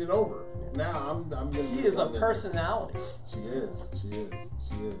she's taking it over. Now I'm. She is a personality. She is.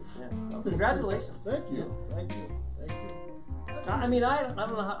 Yeah. Well, congratulations. Thank you. I mean, I don't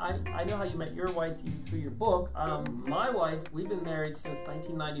know how I know how you met your wife through your book. My wife, we've been married since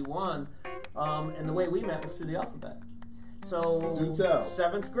 1991, and the way we met was through the alphabet. So, do tell.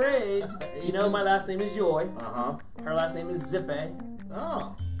 7th grade, you know, my last name is Yohe. Her last name is Zippe.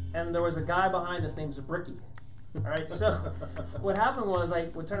 Oh. And there was a guy behind us named Zabricki. All right, so what happened was I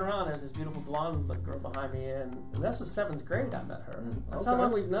would turn around, there's this beautiful blonde girl behind me, and this was 7th grade I met her. That's how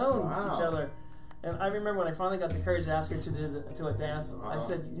long we've known each other. And I remember when I finally got the courage to ask her to do to a dance, I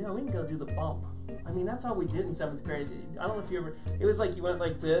said, you know, we can go do the bump. I mean, that's all we did in 7th grade. I don't know if you ever, it was like you went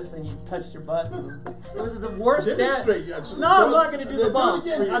like this and you touched your butt. It was the worst dance. No, I'm not going to do the bump.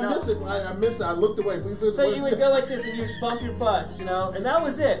 Do it again. I missed it. I looked away. Please do it. So you would go like this and you'd bump your butts, you know, and that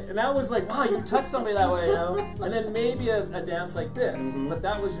was it. And that was like, wow, you touched somebody that way, you know. And then maybe a dance like this. But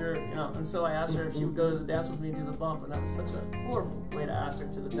that was your, you know, and so I asked her if she would go to the dance with me and do the bump. And that was such a horrible way to ask her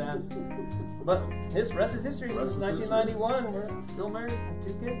to the dance. But the rest is history. Since 1991, we're still married, have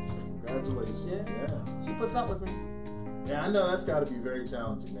 2 kids. Congratulations. Yeah. She puts up with me. Yeah, I know that's got to be very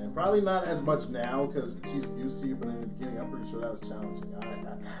challenging, man. Probably not as much now because she's used to you, but in the beginning, I'm pretty sure that was challenging.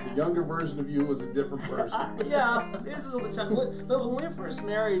 The younger version of you was a different version. Yeah, this is a little challenging. But when we were first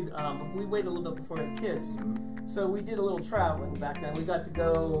married, we waited a little bit before we had kids. So we did a little traveling back then. We got to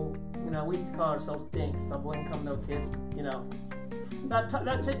go, you know, we used to call ourselves dinks, double income, no kids, you know.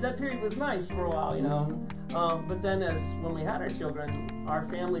 That period was nice for a while, you know. But then when we had our children, our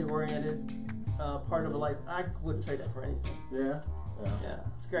family-oriented part of a life, I wouldn't trade that for anything. Yeah,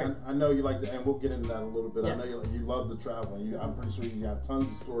 it's great. I know you like to, and we'll get into that a little bit. Yeah. I know you love the traveling. I'm pretty sure you got tons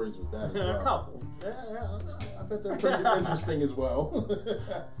of stories with that as well. A couple. Yeah, I bet they're pretty interesting as well.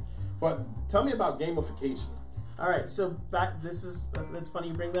 But tell me about gamification. All right, so it's funny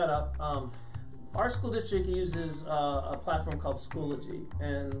you bring that up. Our school district uses a platform called Schoology,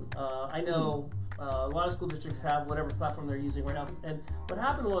 and I know a lot of school districts have whatever platform they're using right now. And what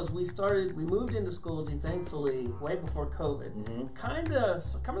happened was we moved into Schoology, thankfully, way before COVID. Kind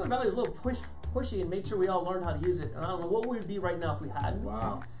of, Cumberland Valley was a little pushy and made sure we all learned how to use it. And I don't know what we would be right now if we hadn't.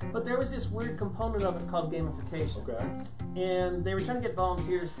 Wow. But there was this weird component of it called gamification. Okay. And they were trying to get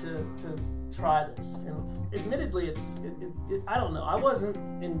volunteers to try this. And admittedly, I don't know.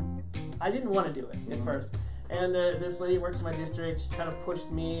 I didn't want to do it at first. And this lady works in my district. She kind of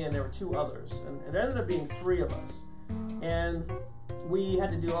pushed me, and there were 2 others. And it ended up being 3 of us. And we had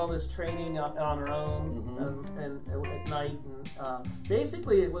to do all this training on our own and at night. And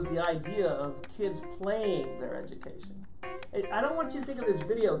basically, it was the idea of kids playing their education. I don't want you to think of it as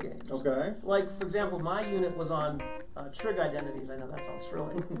video games. Okay. Like, for example, my unit was on trig identities. I know that sounds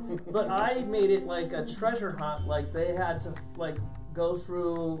thrilling. But I made it like a treasure hunt. Like, they had to, go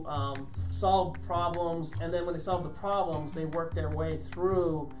through, solve problems, and then when they solved the problems, they worked their way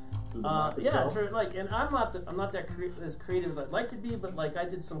through. And I'm not as creative as I'd like to be, but I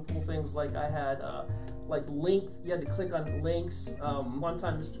did some cool things. Like I had links. You had to click on links. One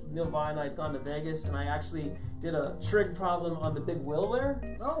time, Mr. Neil Vine and I had gone to Vegas, and I actually did a trig problem on the big wheel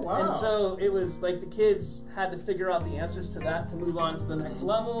there. Oh wow! And so it was like the kids had to figure out the answers to that to move on to the next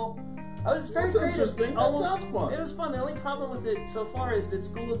level. I was very That's creative. interesting. That sounds fun. It was fun. The only problem with it so far is that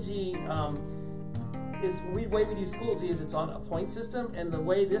Schoology is the way we do Schoology is it's on a point system, and the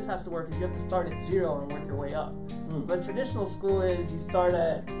way this has to work is you have to start at 0 and work your way up. But traditional school is you start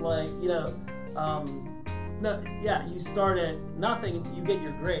at you start at nothing, you get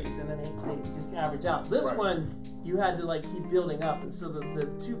your grades, and then they just average out. This one, you had to keep building up, and so the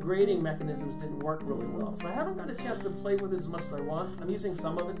two grading mechanisms didn't work really well. So I haven't got a chance to play with it as much as I want. I'm using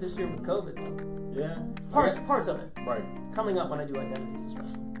some of it this year with COVID. Yeah. Parts of it. Right. Coming up when I do identities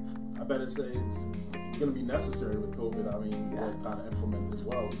especially. I bet it's going to be necessary with COVID. I mean, kind of implement as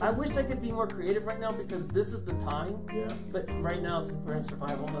well. So. I wished I could be more creative right now because this is the time. Yeah. But right now we're in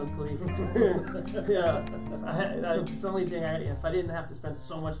survival mode, Cleve. Yeah. It's the only thing. If I didn't have to spend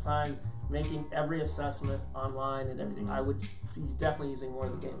so much time making every assessment online and everything, I would be definitely using more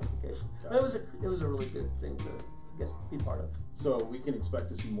of the gamification. But it was a really good thing to be part of. So we can expect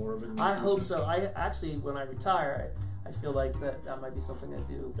to see more of it. I hope so. I actually, when I retire, I feel like that might be something I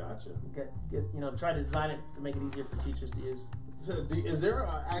do. Gotcha. Try to design it to make it easier for teachers to use. So is there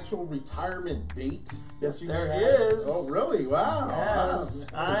an actual retirement date that you there have? is. Oh, really? Wow. Yes.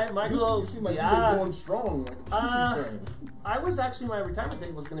 Wow. You seem like you've been going strong, like a choo-choo train. I was actually, my retirement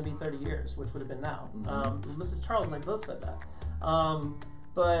date was going to be 30 years, which would have been now. Mrs. Charles and I both said that.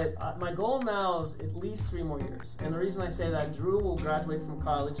 But my goal now is at least 3 more years. And the reason I say that, Drew will graduate from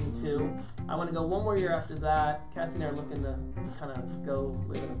college in 2. I want to go 1 more year after that. Kathy and I are looking to kind of go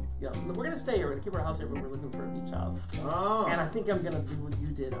live in we're going to stay here. We're going to keep our house here, but we're looking for a beach house. Oh. And I think I'm going to do what you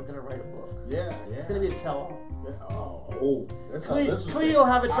did. I'm going to write a book. Yeah. It's going to be a tell-all. That sounds interesting. Cleo will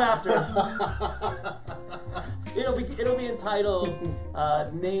have a chapter. It'll be entitled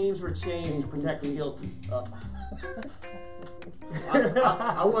 "Names Were Changed to Protect the Guilty."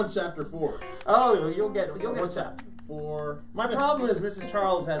 I want chapter 4. Oh, you'll get a chapter 4. My problem is Mrs.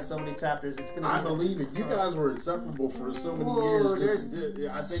 Charles has so many chapters. It's gonna. I believe it. You guys were inseparable for so many years.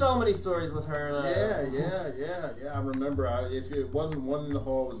 There's so many stories with her. Yeah. I remember. If it wasn't one in the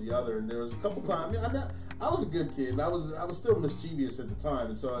hall, it was the other. And there was a couple times. I was a good kid. And I was still mischievous at the time.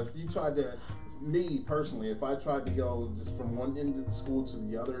 And so if you tried to. Me personally, if I tried to go just from one end of the school to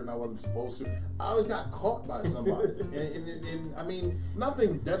the other and I wasn't supposed to, I always got caught by somebody. and I mean,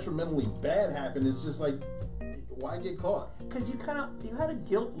 nothing detrimentally bad happened. It's just like, why get caught? Because you had a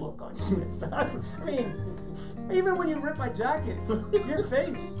guilt look on your face. I mean, even when you ripped my jacket, your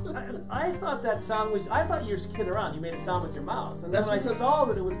face. I thought that sound was. I thought you were kidding around. You made a sound with your mouth, and then when I saw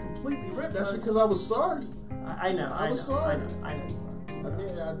that it was completely ripped. That's because I was sorry. I know. I was sorry. I know. I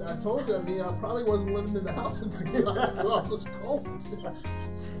mean, I told you, I probably wasn't living in the house at the time, so I was cold.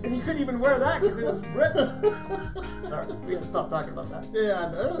 And you couldn't even wear that because it was ripped. Sorry, we gotta stop talking about that. Yeah,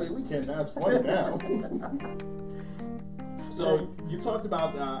 I know, we can't, that's funny now. So, you talked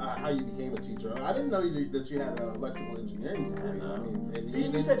about how you became a teacher. I didn't know that you had an electrical engineering degree. See,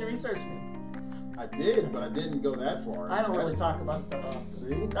 you said you researched me. I did, but I didn't go that far. I don't really talk about that often.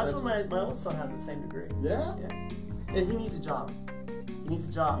 See? That's what my oldest son has the same degree. Yeah? Yeah. And he needs a job. He needs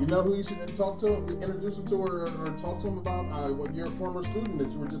a job. You know who you should talk to, introduce him to, or talk to him about? Your former student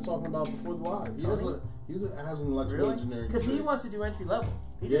that you were just talking about before the live. He has an electrical engineering degree. Because he wants to do entry level.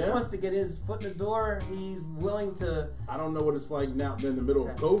 He just wants to get his foot in the door. He's willing to. I don't know what it's like now in the middle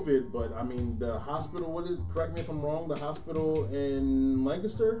of COVID, but I mean the hospital. Correct me if I'm wrong. The hospital in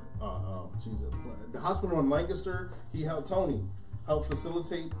Lancaster. Jesus. The hospital in Lancaster. He helped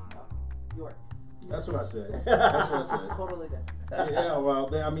facilitate. York. That's what I said. That's what I said. Totally good. Yeah, well,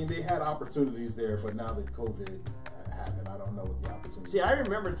 they had opportunities there, but now that COVID happened, I don't know what the opportunities. See, I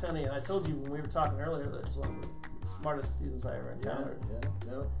remember Tony, and I told you when we were talking earlier that he's one of the smartest students I ever encountered.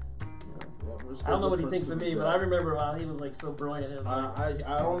 Yeah. I don't know what he thinks of me, but I remember he was like so brilliant. It was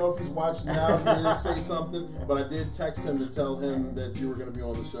I don't know if he's watching now. He didn't say something, but I did text him to tell him that you were going to be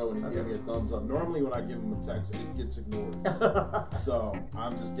on the show, and he gave me a thumbs up. Normally, when I give him a text, it gets ignored. So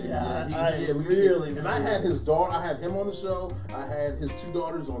I'm just giving. And I had his daughter. I had him on the show. I had his 2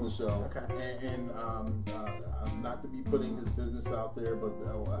 daughters on the show. Okay. And not to be putting his business out there, but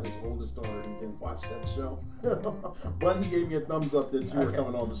his oldest daughter didn't watch that show. But he gave me a thumbs up that you were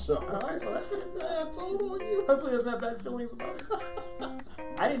coming on the show. All right, well, that's good. Yeah, I told on you. Hopefully he doesn't have bad feelings about it.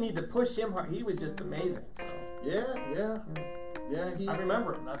 I didn't need to push him hard. He was just amazing. So. Yeah. I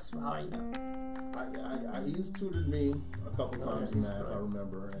remember him. That's how I know. He's tutored me a couple times in math, I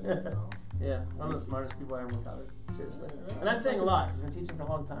remember. And, yeah, one of the smartest people I ever encountered. Seriously. And that's saying a lot because I've been teaching for a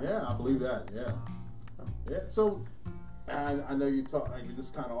long time. Yeah, I believe that. Yeah. So, I know you talk. You're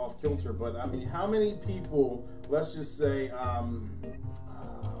just kind of off kilter, but I mean, how many people? Let's just say,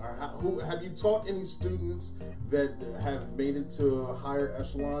 who have you taught any students that have made it to higher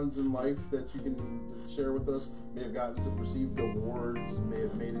echelons in life that you can share with us? May have gotten to receive awards, may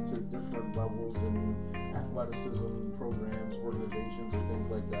have made it to different levels in athleticism programs, organizations, or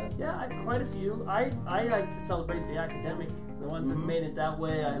things like that. Yeah, quite a few. I like to celebrate the academic, the ones that made it that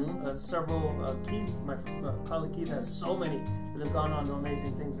way. I have several. Keith, my colleague Keith, has so many that have gone on to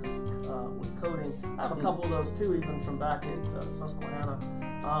amazing things with coding. I have a couple of those too, even from back at Susquehanna,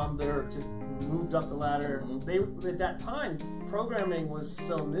 that are just moved up the ladder. They at that time, programming was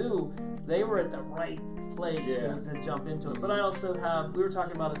so new. They were at the right place to jump into it. But I also have. We were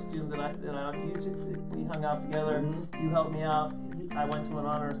talking about a student we hung out together. You helped me out. I went to an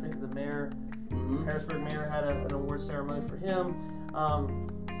honors thing. The mayor, Harrisburg mayor, had an award ceremony for him.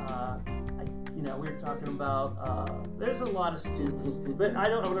 We were talking about. There's a lot of students, but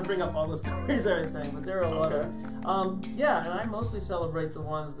I'm going to bring up all the stories I was saying. But there are a lot of. And I mostly celebrate the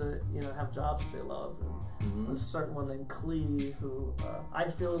ones that have jobs that they love. And there's a certain one named Clee who I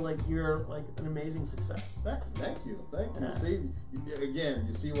feel like you're like an amazing success. Thank you. See, again,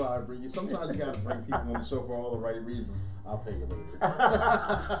 you see why I bring you. Sometimes you got to bring people on the show for all the right reasons. I'll pay you later.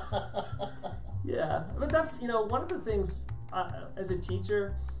 Yeah, but that's one of the things as a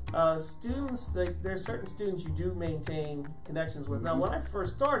teacher. Students, there are certain students you do maintain connections with. Now, when I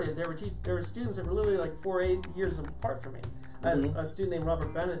first started, there were students that were literally like 8 years apart from me. As a student named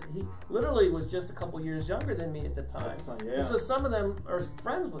Robert Bennett, he literally was just a couple years younger than me at the time. And so some of them are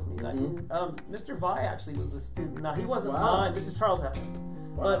friends with me. Mr. Vi actually was a student. Now, he wasn't mine. This is Charles Hatton.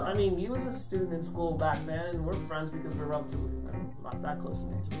 But, I mean, he was a student in school back then, and we're friends because we're relatively not that close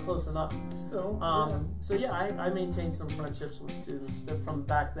in age, but close enough. So, I maintained some friendships with students from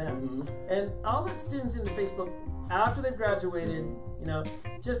back then. And I'll let students into Facebook after they've graduated,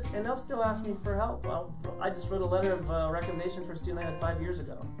 and they'll still ask me for help. I just wrote a letter of recommendation for a student I had 5 years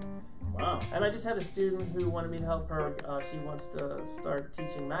ago. Wow. And I just had a student who wanted me to help her. She wants to start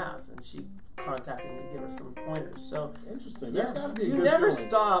teaching math, and she contacted me to give her some pointers. So interesting. That's got to be a you good never feeling.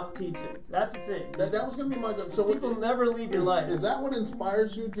 Stop teaching. That's the thing. That was going to be my good. So people never leave your life. Is that what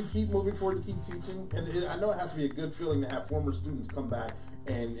inspires you to keep moving forward, to keep teaching? And I know it has to be a good feeling to have former students come back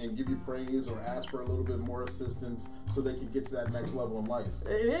and give you praise or ask for a little bit more assistance so they can get to that next level in life.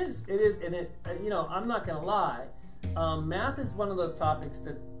 It is, and I'm not going to lie. Math is one of those topics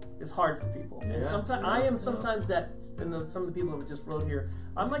that is hard for people. And sometimes that. And some of the people who just wrote here,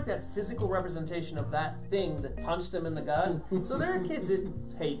 I'm like that physical representation of that thing that punched them in the gut. So there are kids that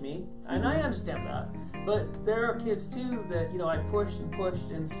hate me, and I understand that. But there are kids too that I pushed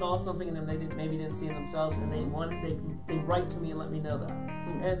and saw something in them they maybe didn't see in themselves, and they write to me and let me know that.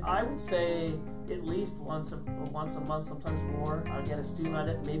 And I would say at least once a month, sometimes more, I'll get a student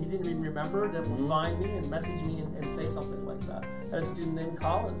I maybe didn't even remember that will find me and message me and say something like that. I had a student named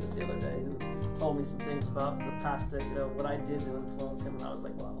Colin just the other day who told me some things about the past that what I did to influence him, and I was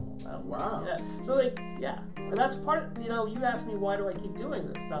like, wow. Yeah. So and that's part of, you asked me why do I keep doing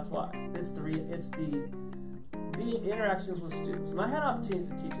this? That's why. It's the interactions with students, and I had opportunities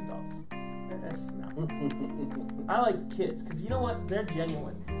to teach adults. I like kids because you know what? They're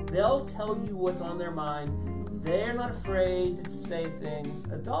genuine. They'll tell you what's on their mind. They're not afraid to say things.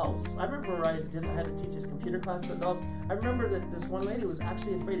 Adults, I remember I had to teach this computer class to adults. I remember that this one lady was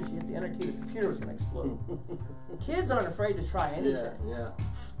actually afraid if she hit the enter key, the computer was going to explode. Kids aren't afraid to try anything. Yeah.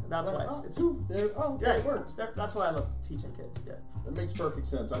 That's why it works. That's why I love teaching kids. Yeah, that makes perfect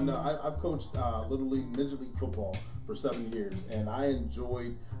sense. I know I've coached Little League, Midget League football for 7 years, and I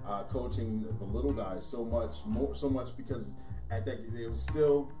enjoyed coaching the little guys so much because at that they're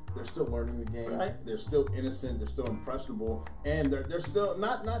still learning the game. Right. They're still innocent. They're still impressionable, and they're still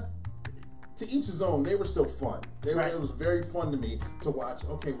not. To each his own, they were still fun. It was very fun to me to watch,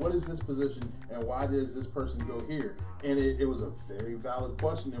 okay, what is this position and why does this person go here? And it was a very valid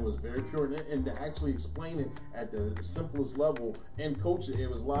question. It was very pure. And to actually explain it at the simplest level and coach it, it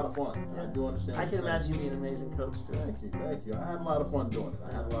was a lot of fun. Yeah. I do understand. I can imagine you being an amazing coach, too. Thank you. I had a lot of fun doing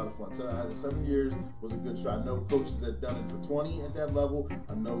it. So 7 years was a good shot. I know coaches that done it for 20 at that level.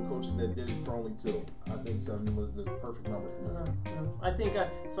 I know coaches that did it for only 2. I think 7 was the perfect number for me. I think,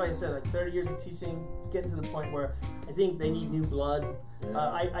 so like I said, like 30 years of teaching, it's getting to the point where I think they need new blood. Yeah.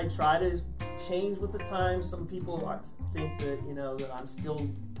 I try to change with the times. Some people think that that I'm still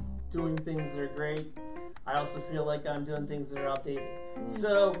doing things that are great. I also feel like I'm doing things that are outdated.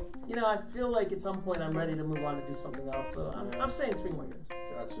 So I feel like at some point I'm ready to move on to do something else. So I'm saying 3 more years.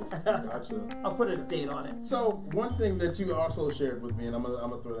 Gotcha. I'll put a date on it. So one thing that you also shared with me, and I'm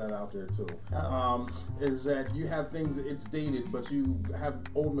gonna throw that out there too, is that you have things, it's dated, but you have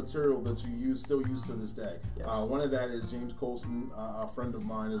old material that you still use to this day. Yes. One of that is James Colston, a friend of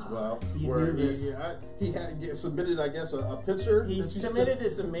mine as well, You where knew this. he had submitted, I guess, a picture. He submitted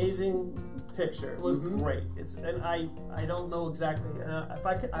this amazing picture. It was great. And I don't know exactly. If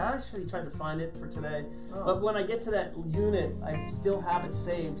I actually tried to find it for today, but when I get to that unit, I still have it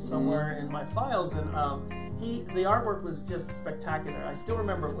saved somewhere in my files. And the artwork was just spectacular. I still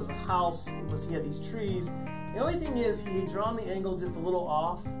remember it was a house. He had these trees. The only thing is he had drawn the angle just a little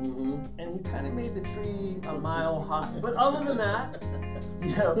off, and he kind of made the tree a mile high. But other than that,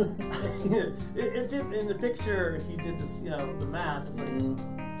 you know, it did in the picture. He did this, you know, the math. It's like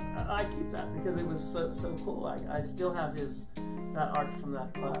I keep that because it was so cool. I still have that art from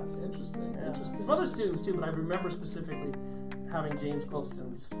that class. Interesting. Some other students too, but I remember specifically having James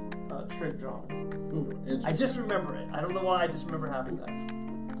Colston's trig drawing. I just remember it. I don't know why. I just remember having that.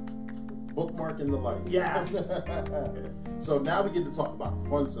 Bookmark in the life. Yeah. So now we get to talk about the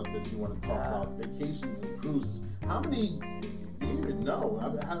fun stuff that you want to talk about, vacations and cruises. How many, do you even know?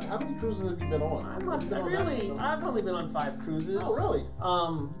 How many cruises have you been on? I've only been on 5 cruises. Oh, really?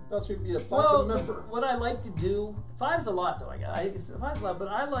 Thought you'd be a platinum member. What I like to do, 5's a lot though, 5's a lot, but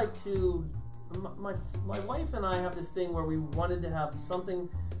I like to, my wife and I have this thing where we wanted to have something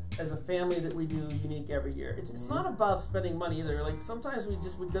as a family that we do unique every year. It's not about spending money either. Like sometimes we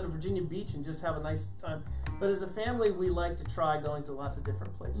go to Virginia Beach and just have a nice time. But as a family, we like to try going to lots of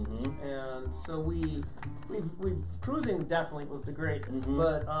different places. And so we cruising definitely was the greatest.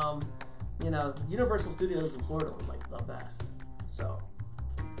 But you know, Universal Studios in Florida was like the best. So,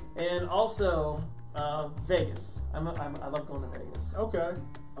 and also Vegas. I love going to Vegas. Okay.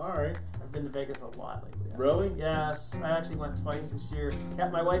 All right. I've been to Vegas a lot lately. Really? Yes. I actually went twice this year. Yeah,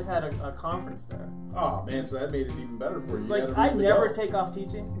 my wife had a conference there. Oh, man, so that made it even better for you. Like, I never take off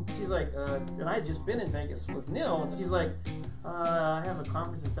teaching. She's like, and I had just been in Vegas with Neil, and she's like, I have a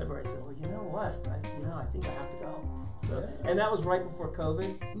conference in February. I said, well, you know what? I think I have to go. So, and that was right before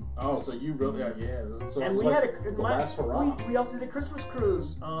COVID. Oh, so you really, So and we last hurrah. We also did a Christmas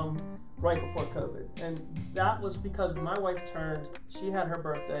cruise right before COVID, and that was because my wife she had her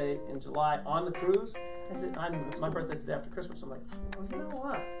birthday in July on the cruise. I said, my birthday's the day after Christmas. I'm like, well, you know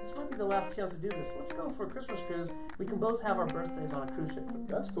what? This might be the last chance to do this. Let's go for a Christmas cruise. We can both have our birthdays on a cruise ship.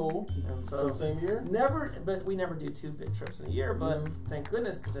 That's cool. And so the same year? But we never do 2 big trips in a year. But thank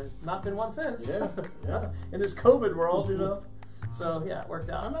goodness, because there's not been one since. Yeah. In this COVID world, you know. So yeah, it worked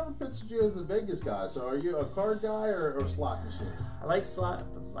out. I never pictured you as a Vegas guy. So are you a card guy or slot machine? I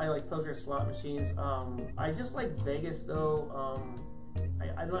like poker slot machines. I just like Vegas though.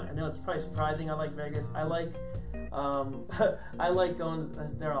 I know it's probably surprising. I like Vegas. I like going.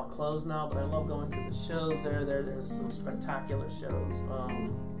 They're all closed now, but I love going to the shows there. There's some spectacular shows.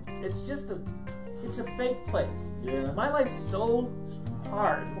 It's a fake place. Yeah. My life's so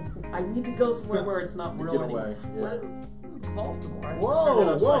hard. I need to go somewhere where it's not real anymore. Yeah. Baltimore.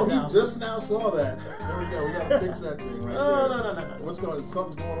 Whoa! He just now saw that. There we go. We gotta fix that thing right No. What's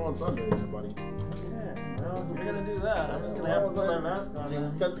something's going on Sunday, there, buddy. Well, if you're gonna do that, I'm just gonna have to put my mask on. Can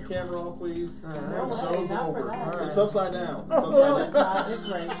you cut the camera off, please? No, Show's not for over. that. It's upside down. No, it's not. It's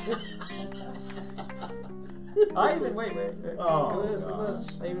right. I even wait. Oh, look at this.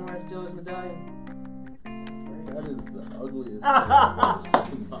 I even wear a Steelers medallion. That is the ugliest thing I've ever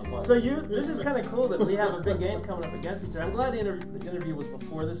seen in my life. So this is kind of cool that we have a big game coming up against each other. I'm glad the interview was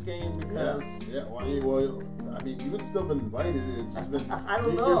before this game because well, I mean, you would still been invited. It's just been. I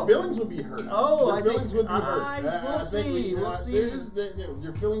don't know. Your feelings would be hurt. Oh, your feelings would be hurt. We'll see. We'll see.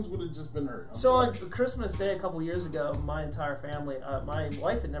 Your feelings would have just been hurt. So on Christmas Day a couple years ago, my entire family, my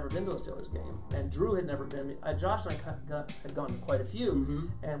wife had never been to a Steelers game, and Drew had never been. Josh and I had gone to quite a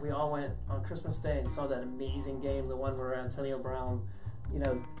few, and we all went on Christmas Day and saw that amazing game, the one where Antonio Brown,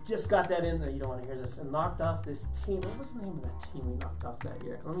 just got that in there. You don't want to hear this, and knocked off this team. What was the name of that team we knocked off that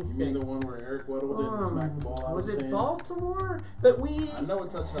year? Let me think. You mean the one where Eric Weddle didn't smack the ball out was of his it hand? Baltimore? But I know what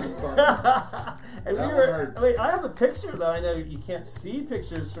touchdown you're talking about. And that we one hurts. wait, I have a picture though. I know you can't see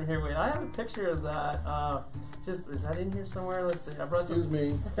pictures from here. Wait, I have a picture of that. Is that in here somewhere? Let's see. I brought Excuse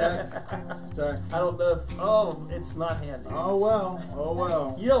me. Tech. I don't know if. It's not handy. Oh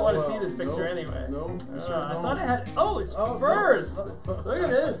well. You don't want to see this picture anyway. No. I thought I had. Oh, it's furs. Look at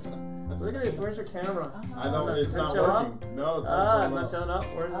this. Look at this. Where's your camera? I know it's not show working. Up? No, it's not it's not showing up.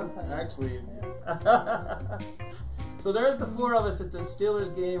 Where is it? Actually. So there's the 4 of us at the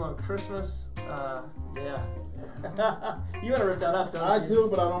Steelers game on Christmas. Yeah. You want to rip that up, don't you? I do,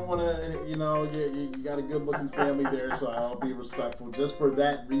 but I don't want to, you know, you got a good looking family there, so I'll be respectful just for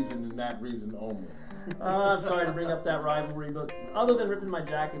that reason and that reason only. I'm sorry to bring up that rivalry, but other than ripping my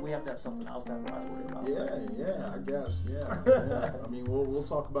jacket, we have to have something else to have a rivalry about. Yeah, I guess, yeah. I mean, we'll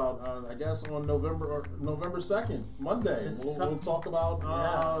talk about, I guess, on November 2nd, Monday. We'll talk about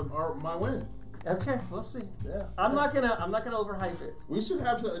my win. Okay, we'll see. Yeah, I'm not gonna overhype it. We should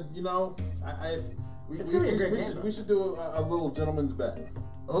have to, you know, It's gonna be a great game. We should do a little gentleman's bet.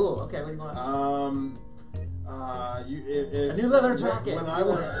 Oh, okay. What do you want? A new leather jacket. When I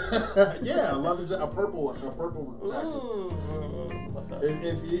yeah, a purple jacket.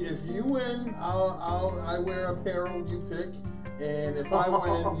 If you win, I wear apparel you pick, and if I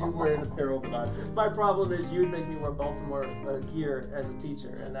win, you wear an apparel that I pick. My problem is you would make me wear Baltimore gear as a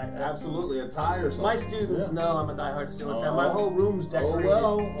teacher, and absolutely a tie or something. My students know I'm a diehard Steelers fan. My whole room's decorated.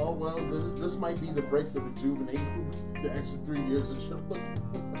 Oh well. This might be the break, the rejuvenation, the extra 3 years of show.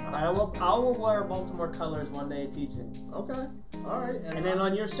 I will wear Baltimore colors one day teaching. Okay. All right. And then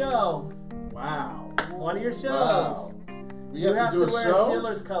on your show. Wow. One of your shows. Wow. You have to wear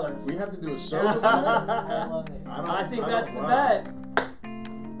Steelers colors. We have to do a show with that? I love it. I think that's the bet.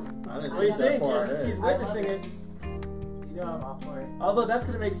 What do you think? She's witnessing it. You know I'm off for it. Although that's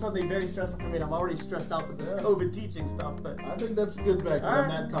going to make something very stressful for me, and I'm already stressed out with this COVID teaching stuff. But I think that's a good bet. I'm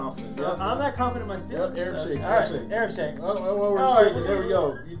that confident. So I'm that confident in my Steelers. Air shake. Air shake. Oh, we're shaking. There we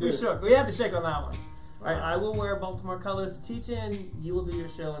go. You did. We had to shake on that one. All right, I will wear Baltimore colors to teach in. You will do your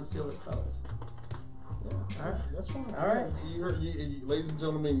show in Steelers colors. All right, that's fine. All right. So you heard, ladies and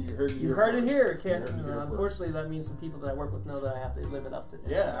gentlemen, you heard it here. You heard it here, Ken. Unfortunately, that means some people that I work with know that I have to live it up to.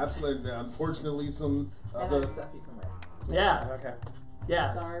 Yeah, absolutely. Unfortunately, some other stuff you can wear. Yeah. Okay.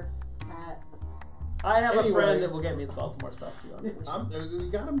 Yeah. Scarf, hat. I have a friend that will get me the Baltimore stuff too. We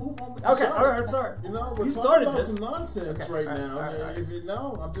gotta move on. With okay. All right. I'm sorry. You know, we're talking about some nonsense right now. If you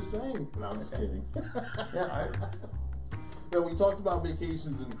know, I'm just saying. No, I'm just kidding. Yeah. All right. Yeah, we talked about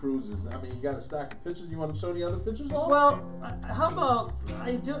vacations and cruises. I mean, you got a stack of pictures. You want to show the other pictures off? Well, how about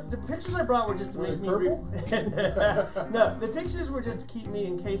the pictures I brought were just to make me. No, the pictures were just to keep me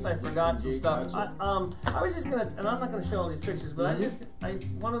in case I forgot some stuff. Gotcha. I was just gonna, and I'm not gonna show all these pictures, but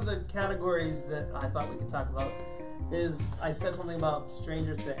one of the categories that I thought we could talk about is I said something about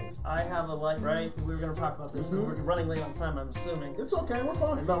Stranger Things. I have a light, right? We were going to talk about this, and we're running late on time, I'm assuming. It's okay, we're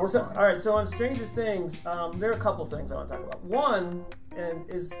fine. No, we're fine. All right, so on Stranger Things, there are a couple things I want to talk about. One, and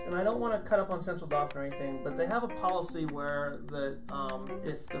I don't want to cut up on Central Dauphin or anything, but they have a policy where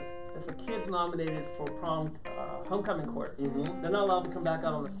if a kid's nominated for prom homecoming court, they're not allowed to come back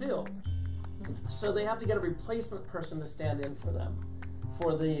out on the field. So they have to get a replacement person to stand in for them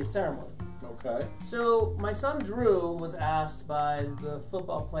for the ceremony. Okay. So my son Drew was asked by the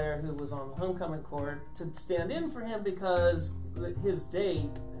football player who was on the homecoming court to stand in for him because his date,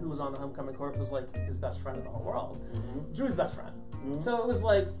 who was on the homecoming court, was like his best friend in the whole world. Drew's best friend. So it was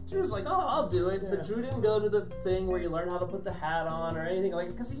like, Drew was like, oh, I'll do it. Yeah. But Drew didn't go to the thing where you learn how to put the hat on or anything like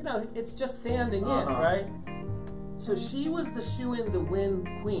that. Because, you know, it's just standing in, right? So she was the shoe-in to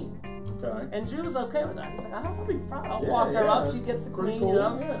win queen. Okay. And Drew was okay with that. He's like, I don't want to be proud. I'll walk her up. She gets the queen, you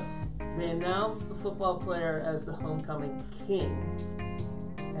know? Yeah. They announced the football player as the homecoming king.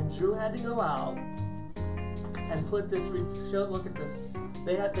 And Drew had to go out and put this, look at this.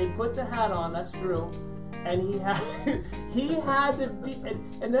 They put the hat on, that's Drew. And he had to be,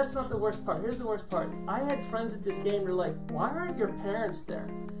 and that's not the worst part. Here's the worst part. I had friends at this game who were like, why aren't your parents there?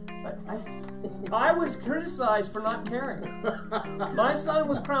 I was criticized for not caring. My son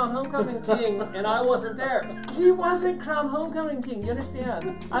was crowned homecoming king, and I wasn't there. He wasn't crowned homecoming king, you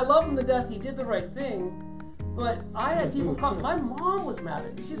understand? I love him to death, he did the right thing, but I had people call me. My mom was mad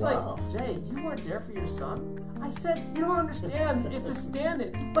at me. She's like, Jay, you weren't there for your son? I said, you don't understand, it's a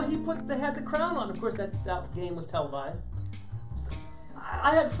stand-in. But they had the crown on. Of course, that game was televised.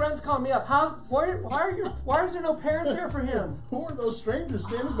 I had friends call me up. Why is there no parents there for him? Who are those strangers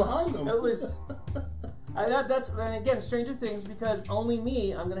standing behind them? It was. That's again Stranger Things, because only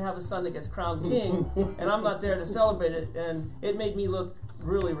me. I'm gonna have a son that gets crowned king, and I'm not there to celebrate it, and it made me look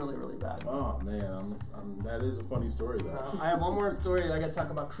really, really, really bad. Oh man, that is a funny story though. I have one more story. I got to talk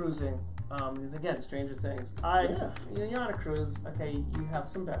about cruising. Again, Stranger Things. You're on a cruise. Okay, you have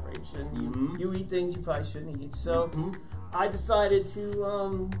some beverage, and you eat things you probably shouldn't eat. So. I decided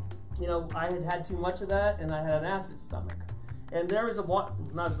to, I had too much of that, and I had an acid stomach. And there was a water,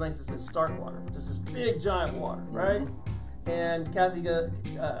 not as nice as the Stark water, just this big giant water, right? And Kathy,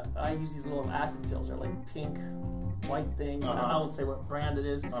 I use these little acid pills. They're like pink, white things. I won't say what brand it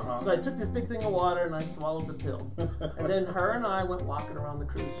is. So I took this big thing of water and I swallowed the pill. And then her and I went walking around the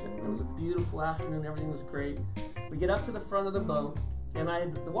cruise ship. It was a beautiful afternoon. Everything was great. We get up to the front of the boat, and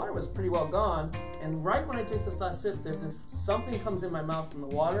the water was pretty well gone. And right when I drink this last sip, there's something comes in my mouth from the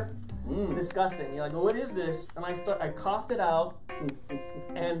water. Disgusting. You're like, well, what is this? And I coughed it out,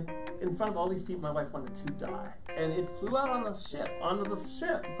 and in front of all these people, my wife wanted to die. And it flew out onto the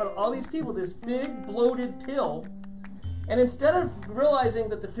ship, in front of all these people, this big bloated pill. And instead of realizing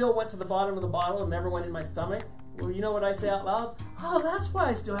that the pill went to the bottom of the bottle and never went in my stomach, well, you know what I say out loud? Oh, that's why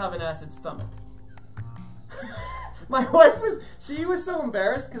I still have an acid stomach. My wife was so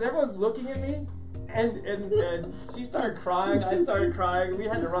embarrassed because everyone's looking at me, and she started crying, I started crying, we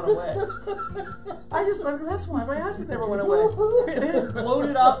had to run away. I just like, that's why my acid never went away. It had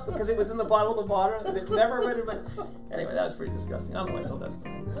bloated up because it was in the bottom of the water, and it never went in my... Anyway, that was pretty disgusting. I don't know why I told that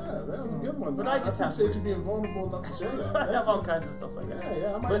story. Yeah, that was a good one. But I just appreciate you being vulnerable enough to share that. I have all kinds of stuff like that.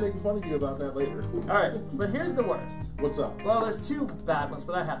 Yeah, I might make fun of you about that later. Alright, but here's the worst. What's up? Well, there's two bad ones,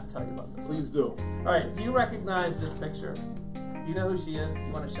 but I have to tell you about this. Please do. Alright, do you recognize this picture? Do you know who she is? You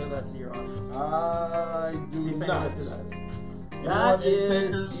want to show that to your audience? I do See if not. knows who that is.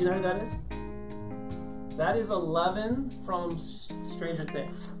 You You know who that is? That is 11 from Stranger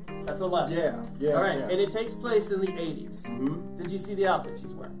Things. That's 11. Yeah. All right, yeah. and it takes place in the 80s. Mm-hmm. Did you see the outfit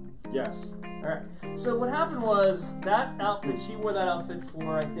she's wearing? Yes. All right. So what happened was that outfit, she wore that outfit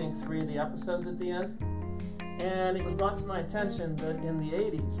for, I think, 3 of the episodes at the end. And it was brought to my attention that in the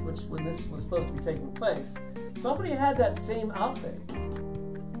 80s, which when this was supposed to be taking place, somebody had that same outfit.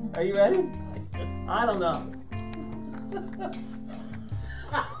 Are you ready? I don't know.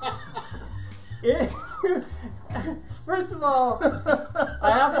 First of all,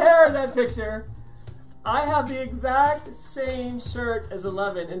 I have hair in that picture. I have the exact same shirt as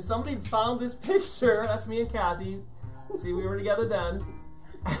 11, and somebody found this picture. That's me and Kathy. See, we were together then,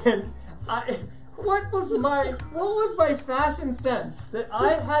 and what was my fashion sense that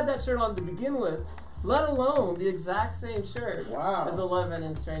I had that shirt on to begin with, let alone the exact same shirt as 11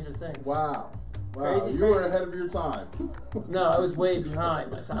 in Stranger Things. Wow. Crazy, you were ahead of your time. No, I was way behind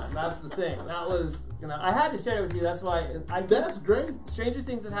my time. That's the thing. That was, I had to share it with you. That's why That's great. Stranger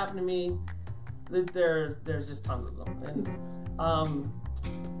things that happened to me, there's just tons of them. And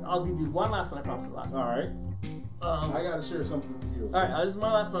I'll give you one last one. I promise the last one. All right. I gotta share something with you. All right, this is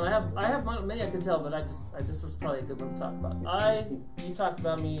my last one. I have many I can tell, but this is probably a good one to talk about. You talked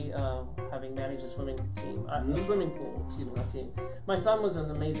about me having managed a swimming team, a swimming pool. Excuse me, not team. My son was an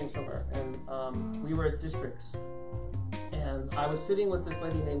amazing swimmer, and we were at districts, and I was sitting with this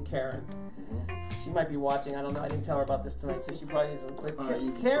lady named Karen. She might be watching. I don't know. I didn't tell her about this tonight, so she probably isn't. But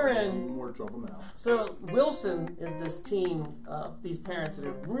Karen, in more trouble now. So Wilson is this team, these parents that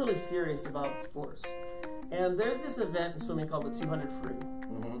are really serious about sports. And there's this event in swimming called the 200 free.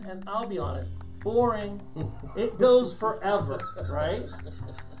 And I'll be honest, boring. It goes forever, right?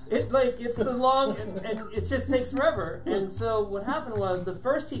 It's the long, and it just takes forever. And so what happened was the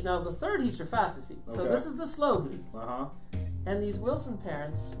first heat, now the third heat's your fastest heat. So this is the slow heat. And these Wilson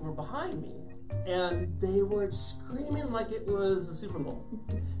parents were behind me. And they were screaming like it was the Super Bowl.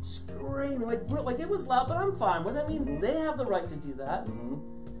 Screaming, like it was loud, but I'm fine with it. I mean, they have the right to do that.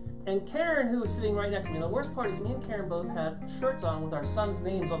 And Karen, who was sitting right next to me, the worst part is me and Karen both had shirts on with our son's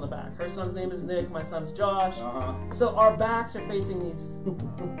names on the back. Her son's name is Nick, my son's Josh. So our backs are facing these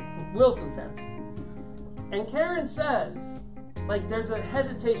Wilson fans. And Karen says, there's a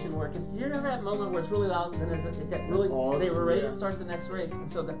hesitation where you know that moment where it's really loud, and then it got really, they were ready to start the next race, and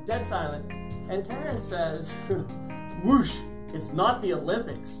so it got dead silent. And Karen says, whoosh, it's not the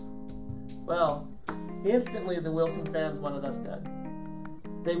Olympics. Well, instantly the Wilson fans wanted us dead.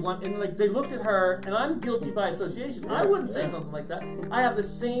 They looked at her, and I'm guilty by association. I wouldn't say something like that. I have the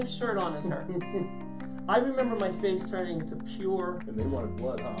same shirt on as her. I remember my face turning to pure... And they wanted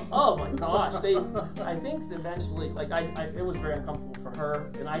blood, huh? Oh my gosh. I think eventually, it was very uncomfortable for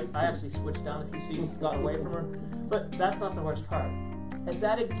her, and I actually switched down a few seats, got away from her. But that's not the worst part. At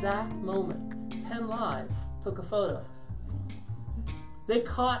that exact moment, Penn Live took a photo. They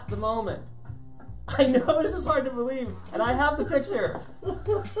caught the moment. I know this is hard to believe, and I have the picture.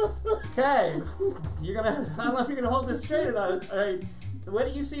 Okay, I don't know if you're gonna hold this straight or not. All right, what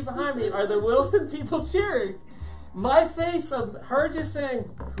do you see behind me? Are the Wilson people cheering? My face of her just saying,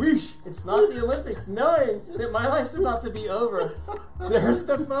 whoosh, it's not the Olympics, knowing that my life's about to be over. There's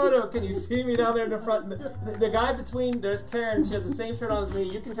the photo. Can you see me down there in the front? The guy between, there's Karen. She has the same shirt on as me.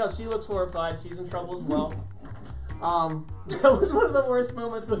 You can tell she looks horrified. She's in trouble as well. That was one of the worst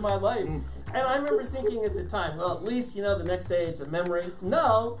moments of my life. And I remember thinking at the time, well, at least, the next day it's a memory.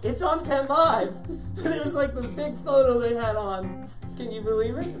 No, it's on Penn Live. It was like the big photo they had on. Can you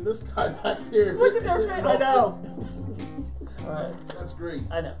believe it? And this guy back here. Look at their face. I know. Right. That's great.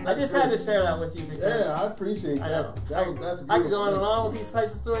 I know. That's I just great. had to share that with you because Yeah, I appreciate that. I know. That's beautiful. I could go on and on with these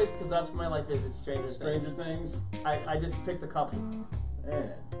types of stories because that's what my life is. It's Stranger Stranger Things. Things. I just picked a couple.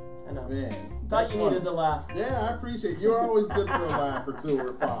 Man. I know. Man. Thought you needed the laugh. Yeah, I appreciate it. You're always good for a laugh or 2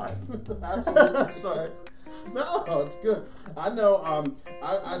 or 5. Absolutely. Sorry. No, it's good. I know.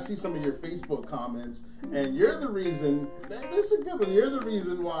 I see some of your Facebook comments, and you're the reason. This is a good one. You're the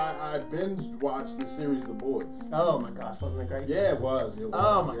reason why I binge watched the series The Boys. Oh my gosh, wasn't it great? Yeah, it was.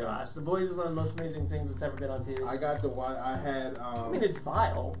 Oh my gosh, The Boys is one of the most amazing things that's ever been on TV. I got to watch. I had. I mean, it's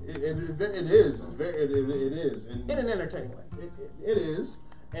vile. It is. It's very. It is. And in an entertaining way. It is.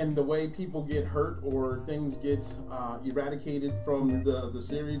 And the way people get hurt or things get eradicated from the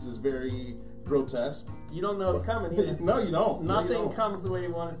series is very grotesque. You don't know it's coming either. No, you don't. Nothing comes the way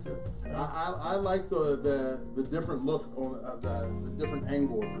you want it to. I like the different look on the different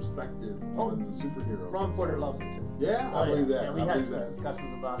angle or perspective on the superheroes. Ron Porter loves it too. Yeah, I believe that. Yeah, we had some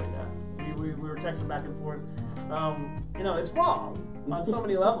discussions about it. Yeah, we were texting back and forth. It's wrong on so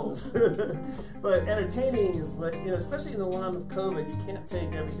many levels, but entertaining is what especially in the line of COVID, you can't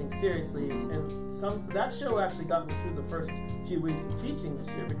take everything seriously. And that show actually got me through the first few weeks of teaching this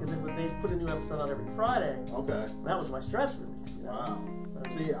year because they put a new episode out every Friday. Okay. And that was my stress release. Wow.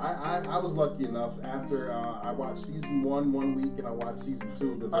 See, I was lucky enough after I watched season 1 week and I watched season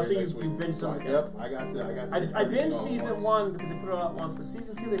 2 the very next week. You binged them? Yep, I got I binged season 1 because they put it out once, but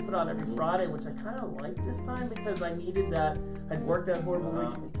season 2 they put out every Friday, which I kind of liked this time because I needed that. I'd worked that horrible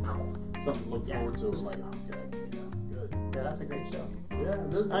week. Something to look forward to. It was like, okay, yeah, good. Yeah, that's a great show. Yeah,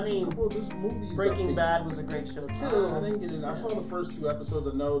 there's movies. Breaking Bad was a great show too. I didn't get in. I saw the first 2 episodes.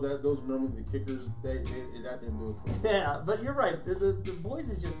 I know that those were the kickers. That didn't do it for me. Yeah, but you're right. The Boys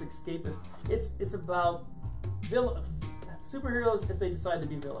is just escapist. It's about superheroes if they decide to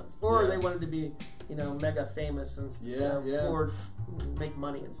be villains, or they wanted to be mega famous and or make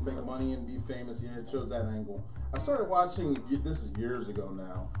money and stuff. Make money and be famous. Yeah, it shows that angle. I started watching. This is years ago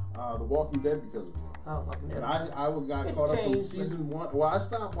now. The Walking Dead because of you. Oh, and I got caught up in season 1. Well, I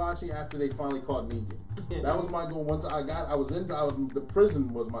stopped watching after they finally caught Negan. That was my goal. Once the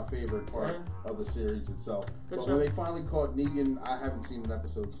prison was my favorite part of the series itself. But when they finally caught Negan, I haven't seen an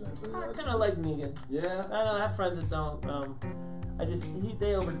episode since. I kind of like Negan. Yeah. I know I have friends that don't.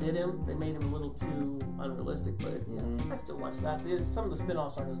 They overdid him. They made him a little too unrealistic, but I still watch that. Some of the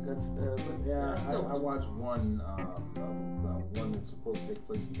spin-offs aren't as good. I watched one that's supposed to take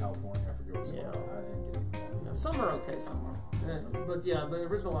place in California. I forget what it's called. I didn't get it. Some are okay, some are. But yeah, the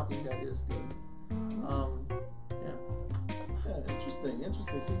original Walking Dead is good.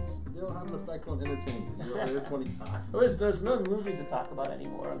 Interesting. They'll have an effect on entertainment. They're 25. There's no movies to talk about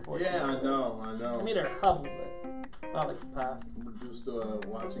anymore, unfortunately. Yeah, I know. I mean, there are a couple, but not like the past. I'm reduced to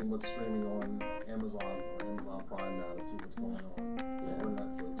watching what's streaming on Amazon or Amazon Prime now to see what's going on. Yeah. Or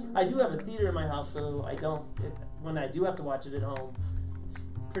Netflix. I do have a theater in my house, so when I do have to watch it at home, it's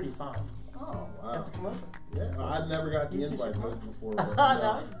pretty fun. Oh, wow. You have to come over. Yeah, I never got the invite before.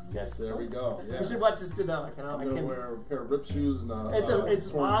 No. There we go. Yeah. We should watch this tonight. I'm going to wear a pair of rip shoes and it's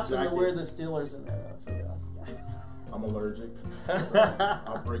awesome jacket. to wear the Steelers in there. That's really awesome. I'm allergic. So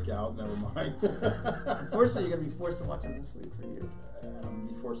I'll break out. Never mind. Unfortunately, you're going to be forced to watch them this week for you. I'm going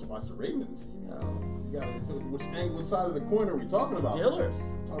to be forced to watch the Ravens. You got which side of the coin are we talking about? Steelers.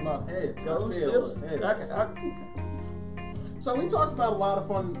 Talking about head. Go Steelers. So we talked about a lot of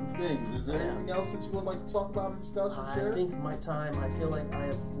fun things. Is there anything else that you would like to talk about or discuss or share? I think my time, I feel like I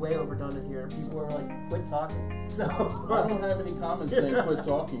have way overdone it here. People are like, quit talking. So I don't have any comments saying quit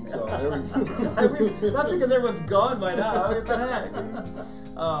talking, so there we go. That's because everyone's gone by now. What the heck?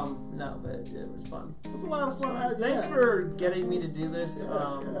 No, but it was fun. It was a lot of fun. Thanks for getting me to do this.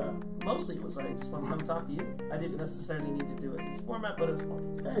 Mostly it was I just want to come talk to you. I didn't necessarily need to do it in this format, but it was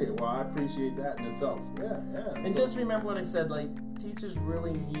fun. Hey, well, I appreciate that in itself. Yeah. And just remember what I said, like, teachers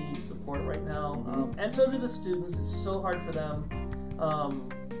really need support right now. And so do the students. It's so hard for them.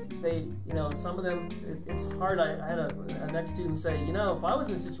 Some of them, it's hard. I had an ex-student say, if I was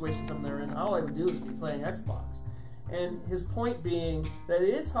in a situation some of them are in, all I would do is be playing Xbox. And his point being that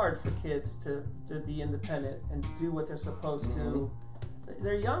it is hard for kids to be independent and do what they're supposed to.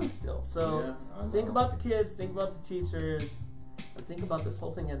 They're young still. So think about the kids, think about the teachers, and think about this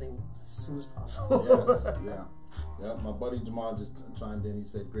whole thing ending as soon as possible. Yes, yeah. My buddy Jamal just chimed in. He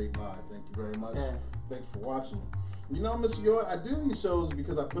said, great live. Thank you very much. Yeah. Thanks for watching. Mr. Yohe, I do these shows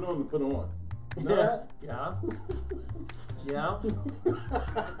because I put on to put on. You know that? Yeah.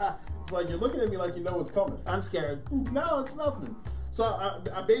 It's like you're looking at me like you know what's coming. I'm scared. No, it's nothing. So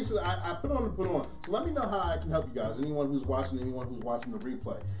I basically I put on. So let me know how I can help you guys. Anyone who's watching the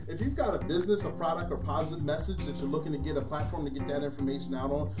replay. If you've got a business, a product, or positive message that you're looking to get a platform to get that information out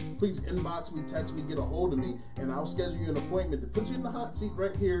on, please inbox me, text me, get a hold of me, and I'll schedule you an appointment to put you in the hot seat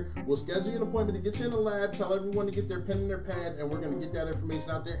right here. We'll schedule you an appointment to get you in the lab, tell everyone to get their pen and their pad, and we're going to get that information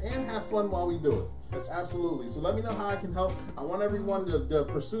out there and have fun while we do it. Absolutely. So let me know how I can help. I want everyone to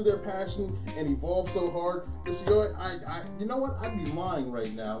pursue their passion and evolve so hard. You know what? I'd be lying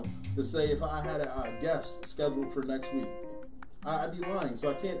right now to say if I had a guest scheduled for next week. I'd be lying, so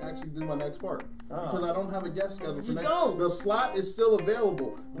I can't actually do my next part because I don't have a guest scheduled for next week. The slot is still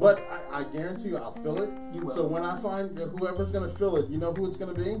available, but I guarantee you I'll fill it. You will. So when I find whoever's going to fill it, you know who it's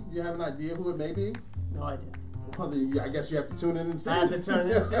going to be? Do you have an idea who it may be? No idea. Well, then, I guess you have to tune in and see. I have to tune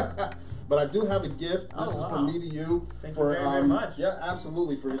in and see. But I do have a gift. This is from me to you. Thank you very much. Yeah,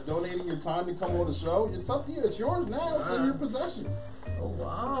 absolutely. For donating your time to come on the show. It's up to you. It's yours now. It's in your possession. Oh,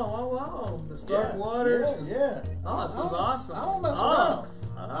 wow. Oh, wow. The Stark Waters. Yeah. Oh, this is awesome. I don't mess around.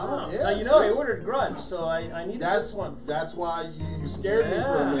 Now, you know, I ordered Grudge, so I needed this one. That's why you scared me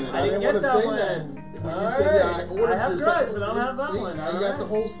for a minute. I didn't want to that say one. that. When you said, I ordered I have Grudge, but I don't have that one. Now you got the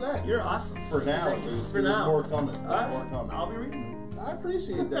whole set. You're awesome. For now. There's more coming. More coming. I'll be reading. I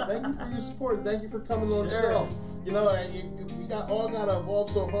appreciate that. Thank you for your support. Thank you for coming on the show. You know, we all got to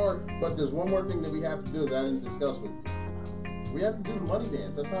evolve so hard, but there's one more thing that we have to do that I didn't discuss with you. We have to do the money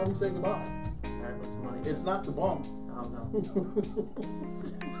dance. That's how we say goodbye. All right, what's the money dance? It's not the bump. Oh, no.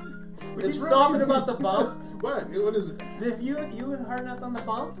 Would you stop it about the bump? What? What is it? If you and Hardnut on the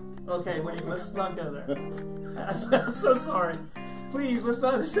bump? Okay, wait, let's not go there. I'm so sorry. Please, let's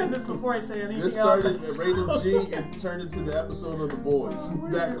not send this before I say anything else. This started at Rated G and turned into the episode of The Boys.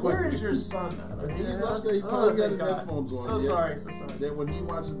 Where is your son? He's upstairs. He probably got his headphones on. So sorry. Then when he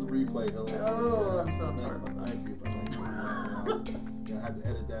watches the replay, he'll... Oh, I'm so sorry about that. Thank you. I had to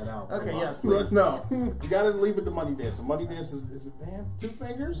edit that out. Okay, yes, please. No, you got to leave with the money dance. The money dance is bam, 2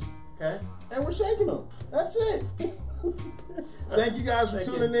 fingers. Okay. And we're shaking them. That's it. Thank you guys for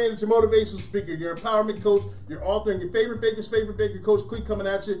tuning in. It's your motivational speaker, your empowerment coach, your author, and your favorite baker, Coach Clee, coming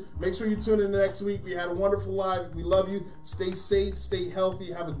at you. Make sure you tune in next week. We had a wonderful live. We love you. Stay safe. Stay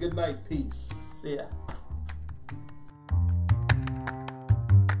healthy. Have a good night. Peace. See ya.